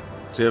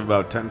 So you have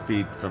about 10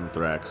 feet from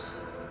Thrax,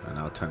 and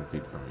now 10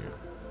 feet from you.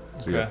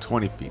 So you have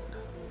 20 feet.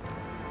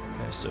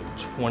 Okay, so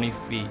 20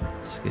 feet.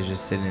 This guy's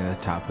just sitting at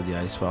the top of the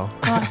ice well.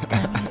 God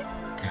damn it.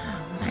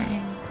 Oh,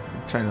 man.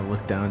 I'm trying to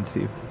look down and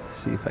see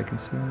if I can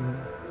see anything.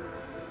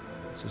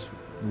 Just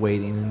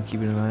waiting and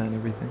keeping an eye on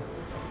everything.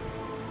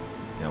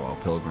 Yeah, while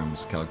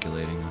Pilgrim's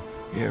calculating.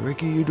 Yeah,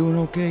 Ricky, you doing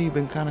okay? You've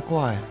been kind of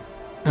quiet.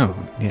 Oh,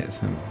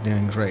 yes, I'm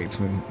doing great.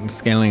 We're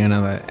scaling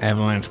another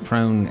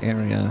avalanche-prone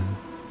area.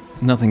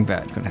 Nothing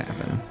bad could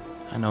happen.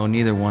 I know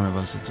neither one of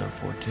us is our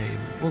forte,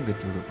 but we'll get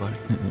through it, buddy.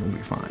 It'll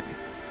be fine.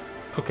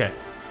 Okay.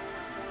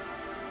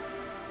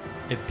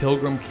 If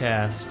Pilgrim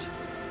cast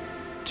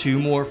 2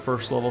 more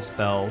first level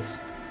spells,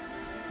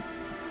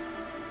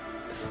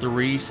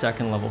 3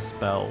 second level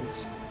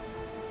spells,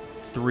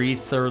 3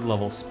 third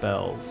level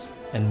spells,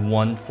 and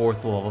 1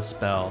 fourth level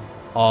spell,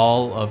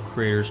 all of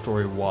Creator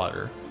Story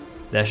Water,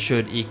 that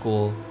should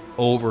equal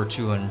over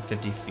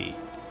 250 feet.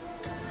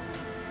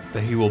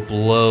 But he will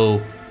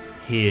blow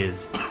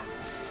his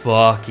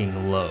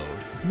fucking load.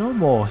 No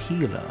more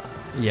healer.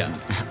 Yeah.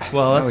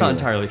 Well, that's Oh, not yeah.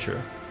 entirely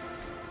true.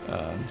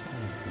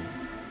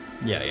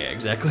 Yeah,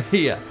 exactly.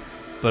 Yeah.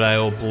 But I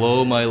will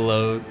blow my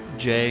load.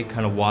 Jay,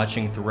 kind of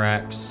watching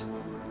Thrax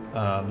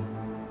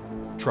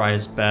try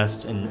his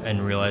best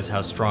and realize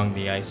how strong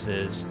the ice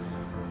is,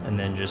 and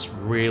then just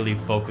really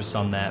focus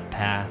on that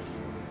path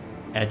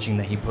etching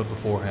that he put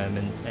before him,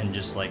 and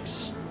just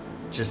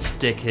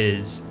stick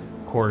his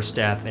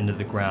quarterstaff into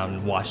the ground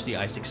and watch the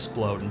ice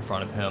explode in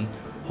front of him,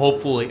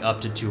 hopefully up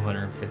to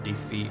 250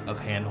 feet of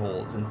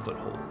handholds and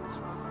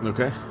footholds.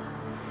 Okay.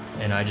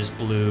 And I just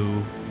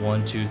blew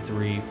 1, 2,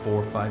 3,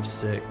 4, 5,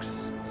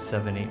 6,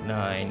 7, 8,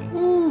 9,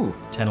 Ooh.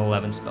 10,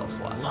 11 spell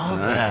slots. Love All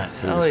right. that.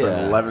 So Hell you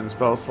spend yeah. 11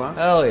 spell slots?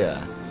 Hell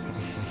yeah.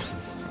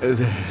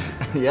 Is it?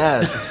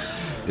 Yes.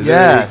 Is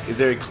Yes.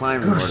 there a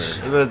climbing order That's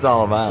what it's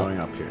all about. going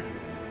up here?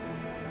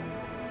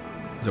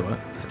 Is it what?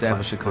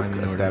 Establish a climbing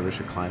order. Establish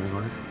a climbing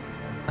order?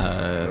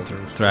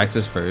 Thrax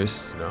is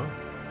first. No,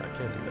 I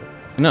can't do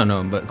that.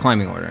 No, but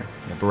climbing order.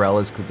 Yeah, Burrell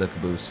is the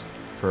caboose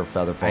for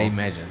Featherfall. I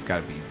imagine it's got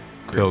to be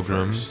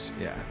Pilgrim. first.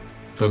 Yeah.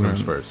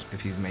 Pilgrim's first.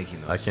 If he's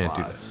making those I can't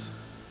do slots.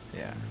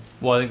 Yeah.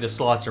 Well, I think the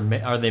slots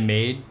are they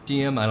made,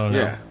 DM? I don't know.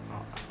 Yeah.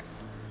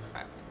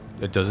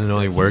 It doesn't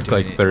only work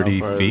like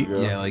 30 feet.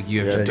 Yeah, like you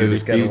have Yeah, to you do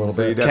just get a little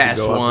bit. cast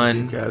go up one,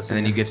 and keep and casting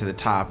then it. you get to the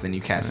top, then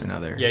you cast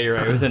another. Yeah, you're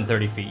right. Within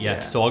 30 feet. Yeah.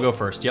 Yeah. So I'll go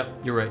first. Yep,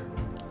 you're right.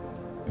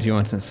 Do you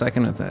want the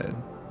second or third?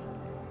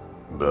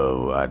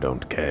 Bo, I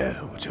don't care.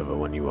 Whichever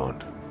one you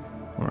want.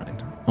 All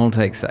right. I'll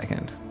take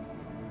second.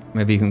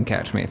 Maybe you can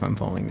catch me if I'm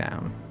falling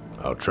down.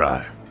 I'll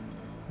try.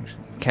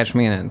 Catch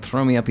me and then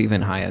throw me up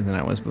even higher than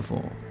I was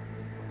before.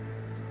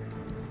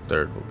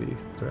 Third will be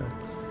Thrax.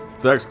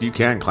 Thrax, you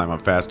can climb up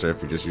faster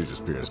if you just use your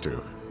spears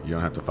too. You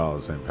don't have to follow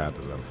the same path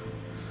as them.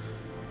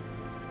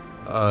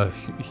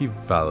 He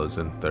follows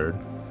in third.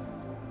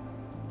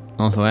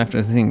 Also,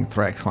 after seeing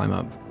Thrax climb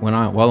up,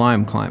 while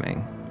I'm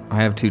climbing, I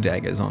have 2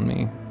 daggers on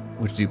me,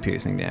 which do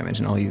piercing damage,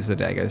 and I'll use the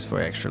daggers for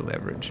extra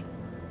leverage.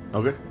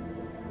 Okay.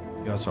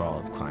 You also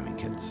all have climbing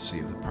kits, so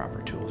you have the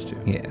proper tools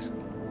too. Yes.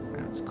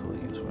 That's cool to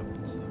use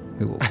weapons though.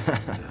 Cool.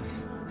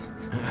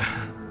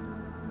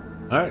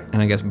 All right.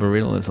 And I guess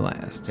Burrell is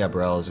last. Yeah,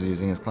 Burrell is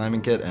using his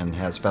climbing kit and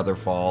has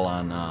Featherfall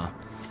on,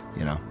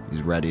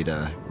 he's ready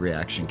to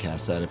reaction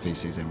cast that if he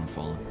sees anyone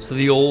follow. So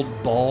the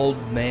old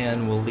bald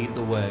man will lead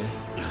the way.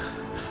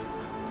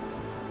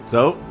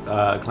 So,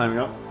 climbing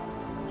up,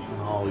 you can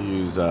all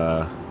use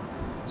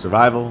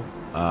survival,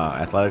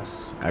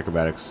 athletics,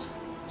 acrobatics.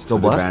 Still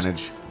with blessed?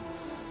 advantage.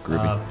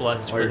 Blessed While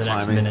for you're the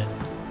next climbing. minute.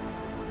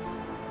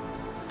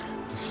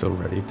 So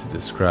ready to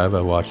describe.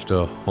 I watched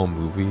a whole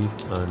movie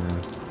on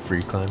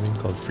free climbing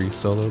called Free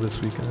Solo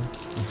this weekend.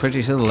 I'm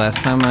pretty sure the last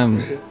time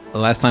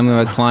we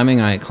were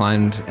climbing, I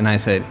climbed and I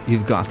said,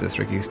 "You've got this,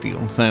 Ricky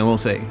Steele." So I will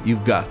say,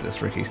 "You've got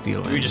this, Ricky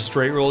Steele." Do we just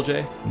straight roll,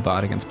 Jay?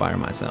 Bardic Inspire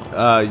myself.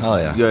 Oh,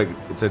 yeah.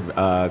 It's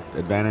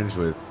advantage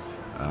with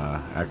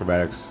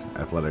acrobatics,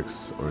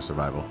 athletics, or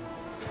survival.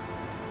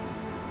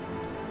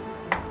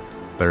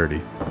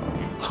 30.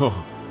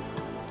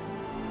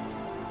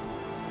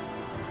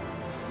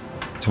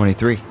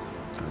 23.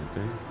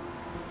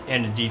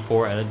 And a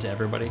D4 added to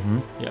everybody.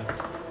 Yeah.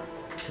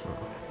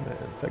 Man,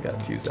 if I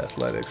got to use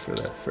athletics for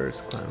that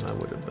first climb, I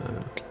would have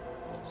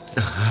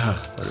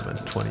been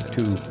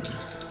 22.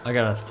 I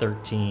got a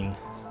 13.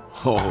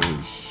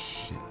 Holy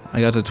shit. I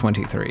got to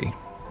 23.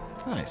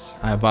 Nice.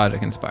 I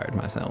Bardic Inspired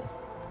myself.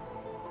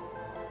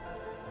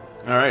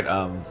 All right.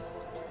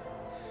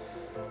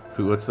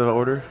 What's the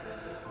order?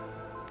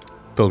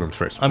 Pilgrim's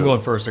first. I'm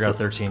going first. I got a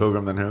 13.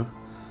 Pilgrim, then who?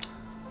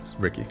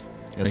 Ricky.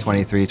 Yeah,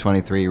 23,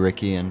 23,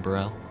 Ricky and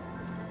Burrell.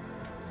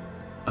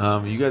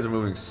 You guys are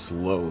moving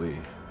slowly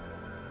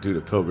due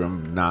to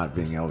Pilgrim not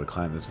being able to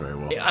climb this very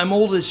well. I'm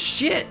old as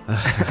shit.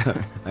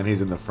 And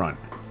he's in the front.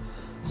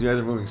 So you guys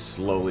are moving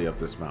slowly up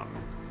this mountain.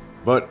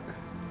 But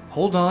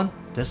Hold on.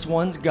 This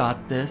one's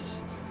got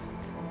this.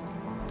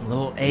 A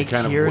little ache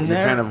you're here and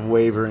there. kind of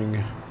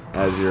wavering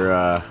as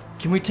you're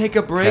Can we take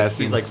a break?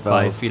 casting He's like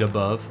spells. 5 feet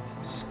above.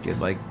 Skid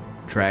like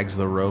drags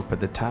the rope at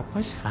the top.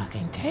 What's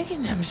fucking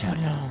taking them so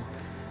long?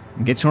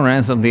 Get your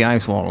ass up the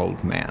ice wall,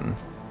 old man.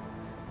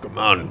 Come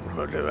on.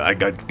 I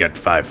got get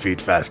 5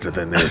 feet faster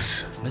than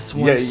this. This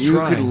Yeah, one's you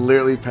trying. could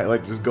literally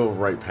just go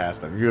right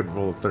past them. You could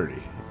roll a 30.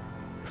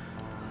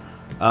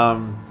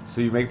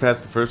 So you make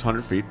past the first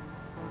 100 feet,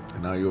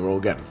 and now you roll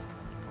again.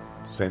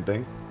 Same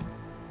thing.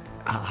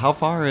 How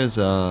far is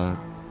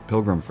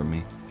Pilgrim from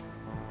me?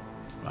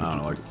 I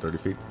don't know, like 30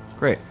 feet.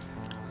 Great.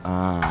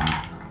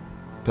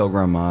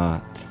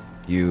 Pilgrim,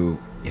 you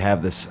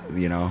have this,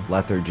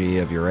 lethargy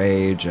of your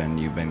age, and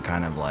you've been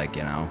kind of like,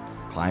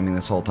 climbing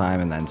this whole time,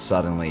 and then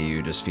suddenly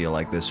you just feel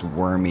like this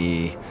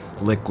wormy,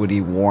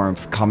 liquidy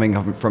warmth coming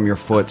up from your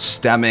foot,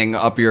 stemming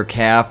up your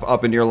calf,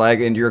 up into your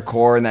leg, into your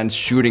core, and then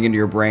shooting into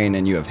your brain,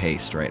 and you have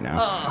haste right now.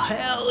 Oh,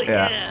 hell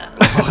Yeah. yeah.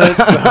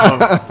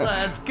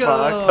 Let's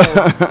go.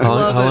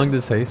 How long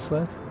does haste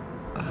last?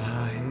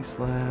 Haste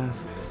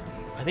lasts.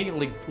 I think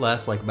it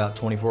lasts like about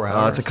 24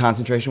 hours. It's a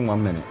concentration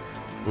 1 minute.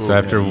 So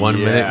after 1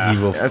 minute,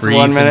 he will After freeze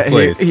 1 minute, in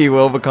place. he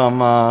will become,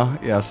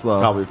 slow.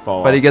 Probably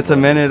fall But he off gets a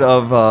the- minute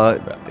of,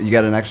 you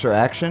get an extra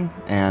action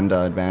and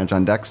advantage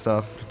on deck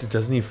stuff.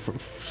 Doesn't he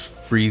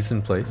freeze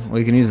in place? Well,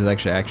 you can use his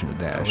extra action to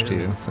dash,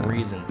 too. So.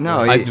 Reason. No,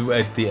 I he- do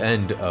at the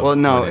end of Well,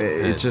 no, when it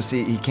it's ends. just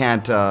he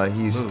can't,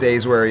 he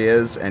stays where he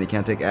is, and he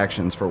can't take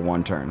actions for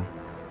 1 turn.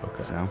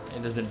 Okay. So,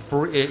 It doesn't.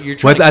 You're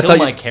trying Well, I to kill thought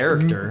my you-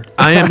 character.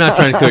 I am not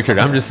trying to kill your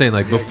character. I'm just saying,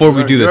 like, before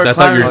we do this, I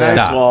thought you were climbing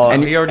this stopped. wall,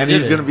 And we already and did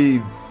he's it. going to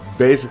be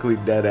basically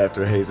dead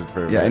after haste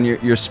for yeah, and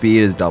your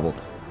speed is doubled.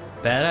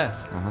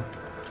 Badass.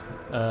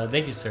 Uh-huh.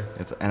 Thank you, sir.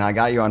 And I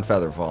got you on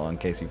Featherfall in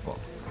case you fall.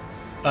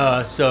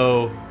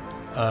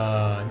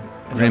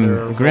 Grim,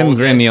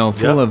 you're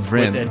full of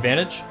With Vrim.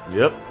 advantage?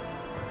 Yep.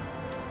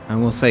 I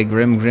will say,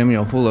 Grim,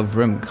 you're full of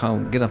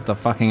Vrim. Get up the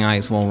fucking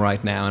ice wall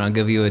right now, and I'll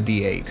give you a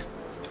D8.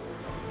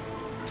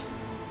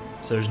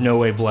 So there's no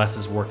way Bless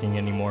is working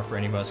anymore for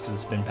any of us because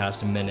it's been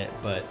past a minute,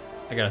 but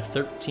I got a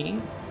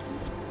 13.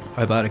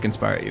 I'm about to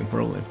conspire you.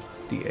 Roll a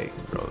d8.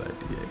 Roll that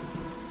d8.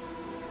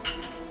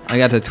 I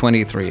got to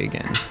 23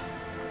 again.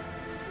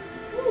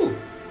 Woo.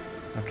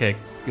 Okay,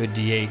 good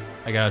D8.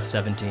 I got a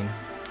 17.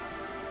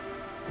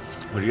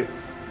 What'd you get?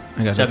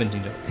 I got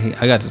 17.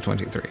 I got to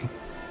 23.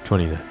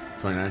 29.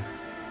 29.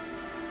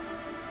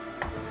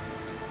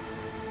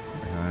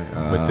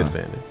 Alright, With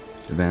advantage.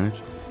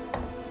 Advantage.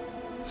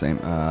 Same.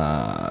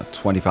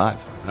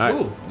 25. All right.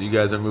 Ooh. You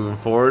guys are moving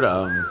forward.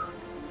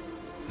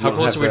 How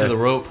close are we to the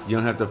rope? You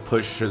don't have to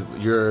push.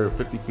 You're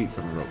 50 feet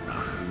from the rope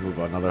now. You move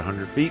another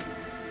 100 feet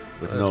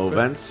with That's no good.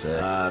 events.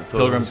 Pilgrim's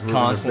moving a bit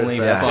constantly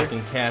faster.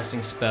 fucking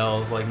casting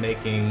spells, like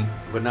making.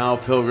 But now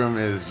Pilgrim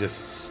is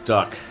just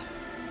stuck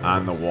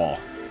on the wall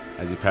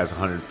as you pass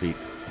 100 feet.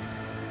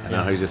 And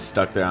now Yeah. he's just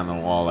stuck there on the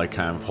wall, like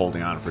kind of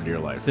holding on for dear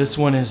life. This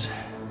one is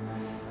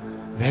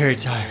very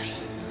tired.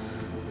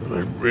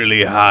 We're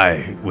really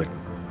high with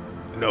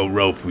no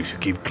rope. We should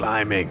keep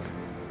climbing.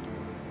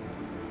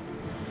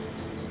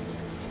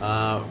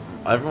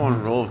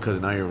 Everyone roll because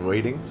now you're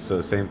waiting.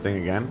 So same thing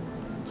again.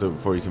 So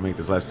before you can make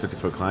this last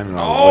 50-foot climb, you're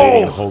all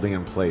waiting and holding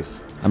in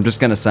place. I'm just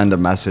gonna send a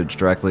message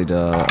directly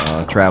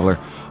to Traveler.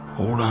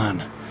 Hold on,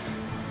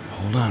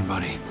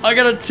 buddy. I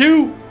got a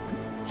 2!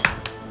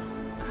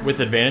 With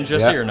advantage,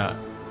 Jesse, Yeah. or not?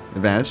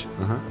 Advantage?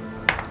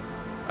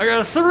 I got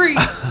a 3!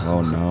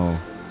 Oh no.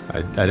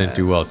 I didn't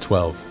do well.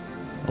 12.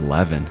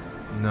 11.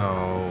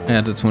 No. I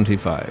got to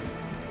 25.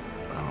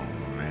 Oh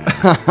man.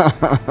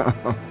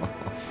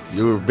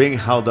 You were being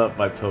held up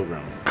by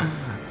Pilgrim,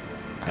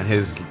 and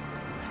his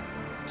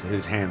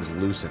hands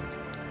loosen,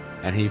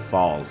 and he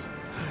falls,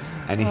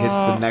 and he hits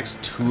the next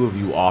two of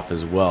you off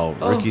as well.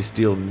 Ricky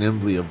Steele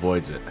nimbly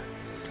avoids it.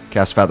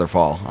 Cast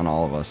Featherfall on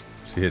all of us.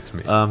 She hits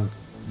me.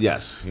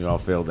 Yes, you all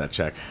failed that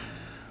check.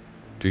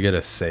 Do you get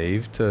a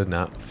save to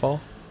not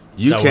fall?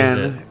 You That was can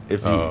it.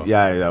 if you. Oh.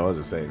 Yeah, that was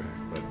a save.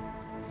 But, I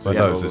thought it was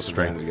roll a with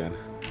strength. advantage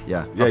again.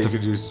 Yeah. Yeah, up you to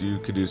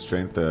could do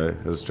strength.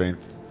 It was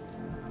strength.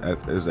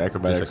 It was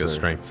acrobatics. Just like a or-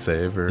 strength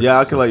save? Or Yeah,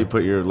 I could let you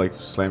put your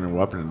slam your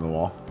weapon into the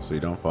wall so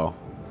you don't fall.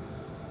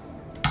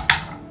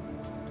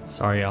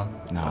 Sorry, y'all.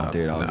 No,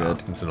 dude, all no,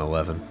 good. It's an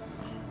 11.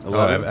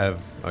 11?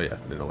 Oh, yeah,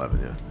 an 11,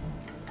 yeah.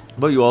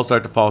 But you all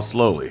start to fall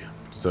slowly,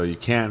 so you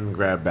can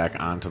grab back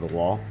onto the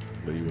wall,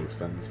 but you will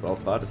spend spell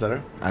slot,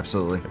 etc.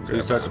 Absolutely. So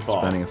you start to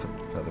fall. Spending a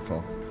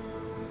Featherfall.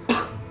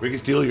 Ricky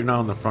Steele, you're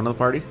now in the front of the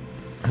party.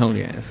 Hell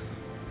yes.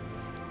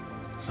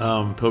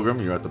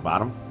 Pilgrim, you're at the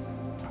bottom.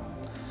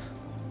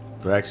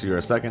 Thrax, you're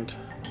a second,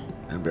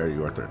 and Barry,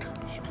 you are third.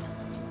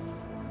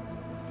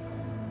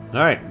 All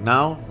right,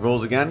 now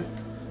rolls again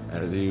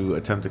as you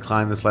attempt to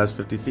climb this last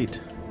 50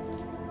 feet.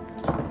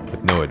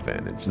 With no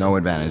advantage. No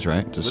advantage,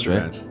 right? Just With straight.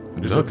 advantage.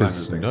 You're No, still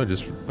because climbing things.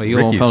 just. But you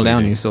all Ricky's fell down.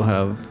 leading. You still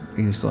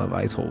have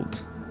ice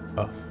holds.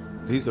 Oh,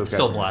 He's still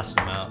Still casting.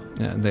 blasting them out.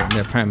 Yeah,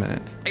 they're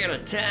permanent. I got a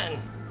 10.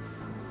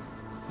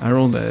 I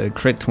rolled a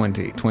crit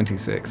 20,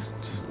 26.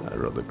 I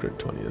rolled a crit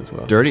 20 as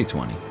well. Dirty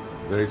 20.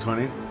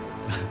 30-20.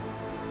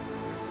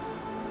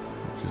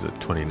 Which is a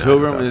 29.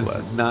 Pilgrim without is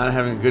bless. not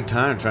having a good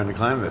time trying to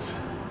climb this,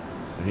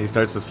 and he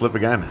starts to slip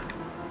again.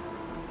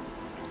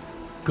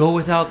 Go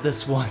without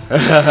this one.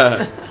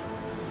 We're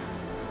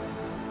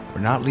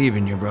not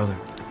leaving you, brother.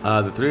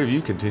 The three of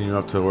you continue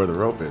up to where the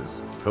rope is.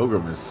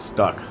 Pilgrim is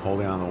stuck,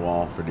 holding on the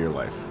wall for dear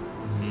life.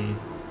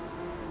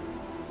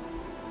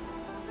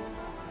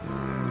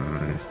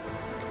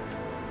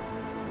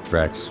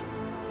 Thrax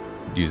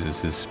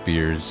uses his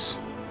spears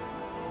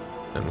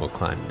and will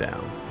climb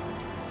down.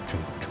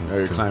 Oh,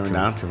 you're climbing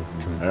down?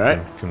 All right.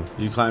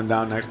 You climb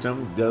down next to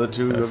him. The other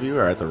two of you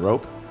are at the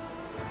rope.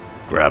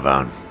 Grab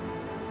on.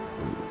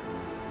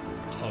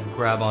 I'll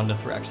grab onto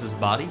Thrax's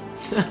body.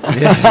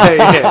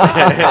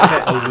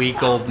 Yeah. A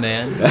weak old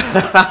man.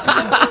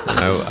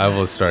 I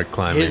will start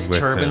climbing His with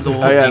turban's him. a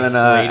little Oh yeah, and then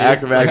deflated.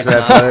 acrobatics or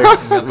Like,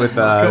 athletics with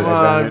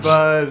advantage.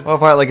 bud. What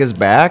part, like his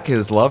back,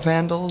 his love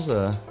handles?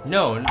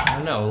 No,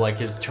 like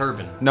his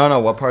turban. No,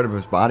 what part of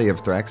his body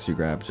of Thrax you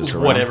grab? Just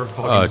around? Whatever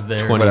fucking's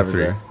there.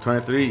 23. Whatever.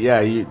 23.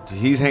 Yeah,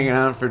 he's hanging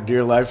on for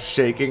dear life,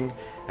 shaking,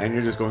 and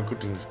you're just going.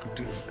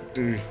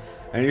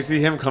 And you see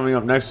him coming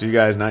up next to you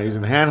guys, not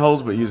using the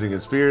handholds, but using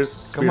his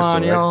spears. Come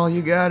on, sword. y'all,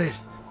 you got it.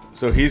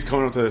 So he's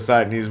coming up to the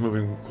side, and he's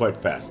moving quite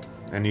fast.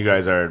 And you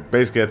guys are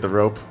basically at the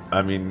rope.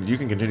 I mean, you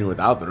can continue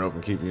without the rope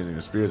and keep using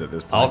your spears at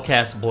this point. I'll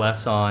cast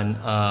Bless on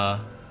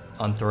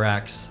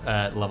Thrax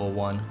at level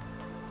 1.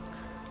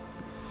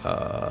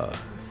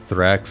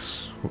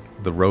 Thrax,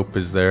 the rope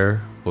is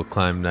there. We'll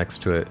climb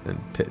next to it and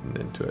pitten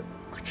into it.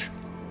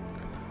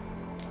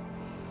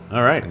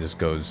 All right. And just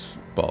goes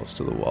balls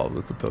to the wall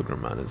with the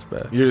pilgrim on his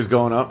back. You're just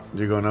going up.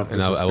 You're going up. And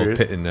just with I will spears?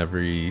 pitten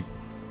every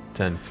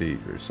 10 feet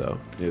or so.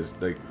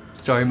 Just like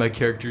Sorry, my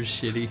character's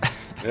shitty.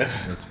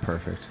 That's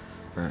perfect.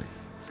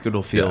 Scooter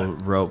will feel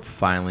rope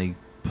finally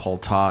pull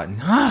taut, and,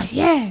 Oh,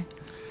 yeah.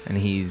 and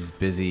he's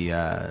busy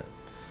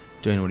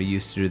doing what he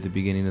used to do at the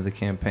beginning of the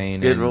campaign.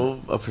 Skid and- roll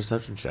a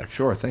perception check.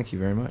 Sure, thank you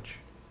very much.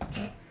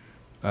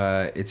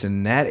 It's a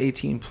nat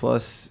 18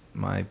 plus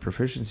my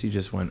proficiency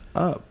just went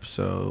up,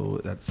 so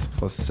that's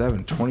plus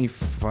 7,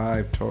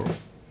 25 total.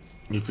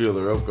 You feel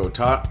the rope go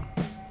taut,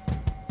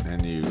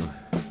 and you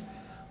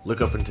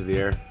look up into the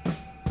air,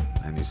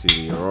 and you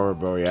see the Aurora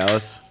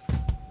Borealis,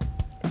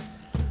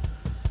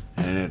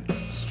 and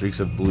streaks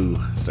of blue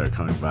start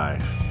coming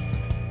by,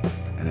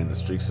 and in the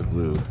streaks of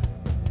blue,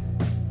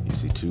 you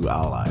see two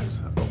owl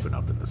eyes open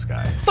up in the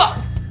sky. Fuck!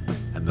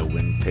 And the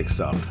wind picks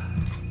up,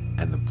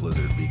 and the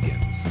blizzard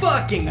begins.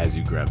 Fucking! As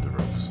you grab the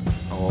ropes.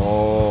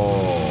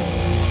 Oh.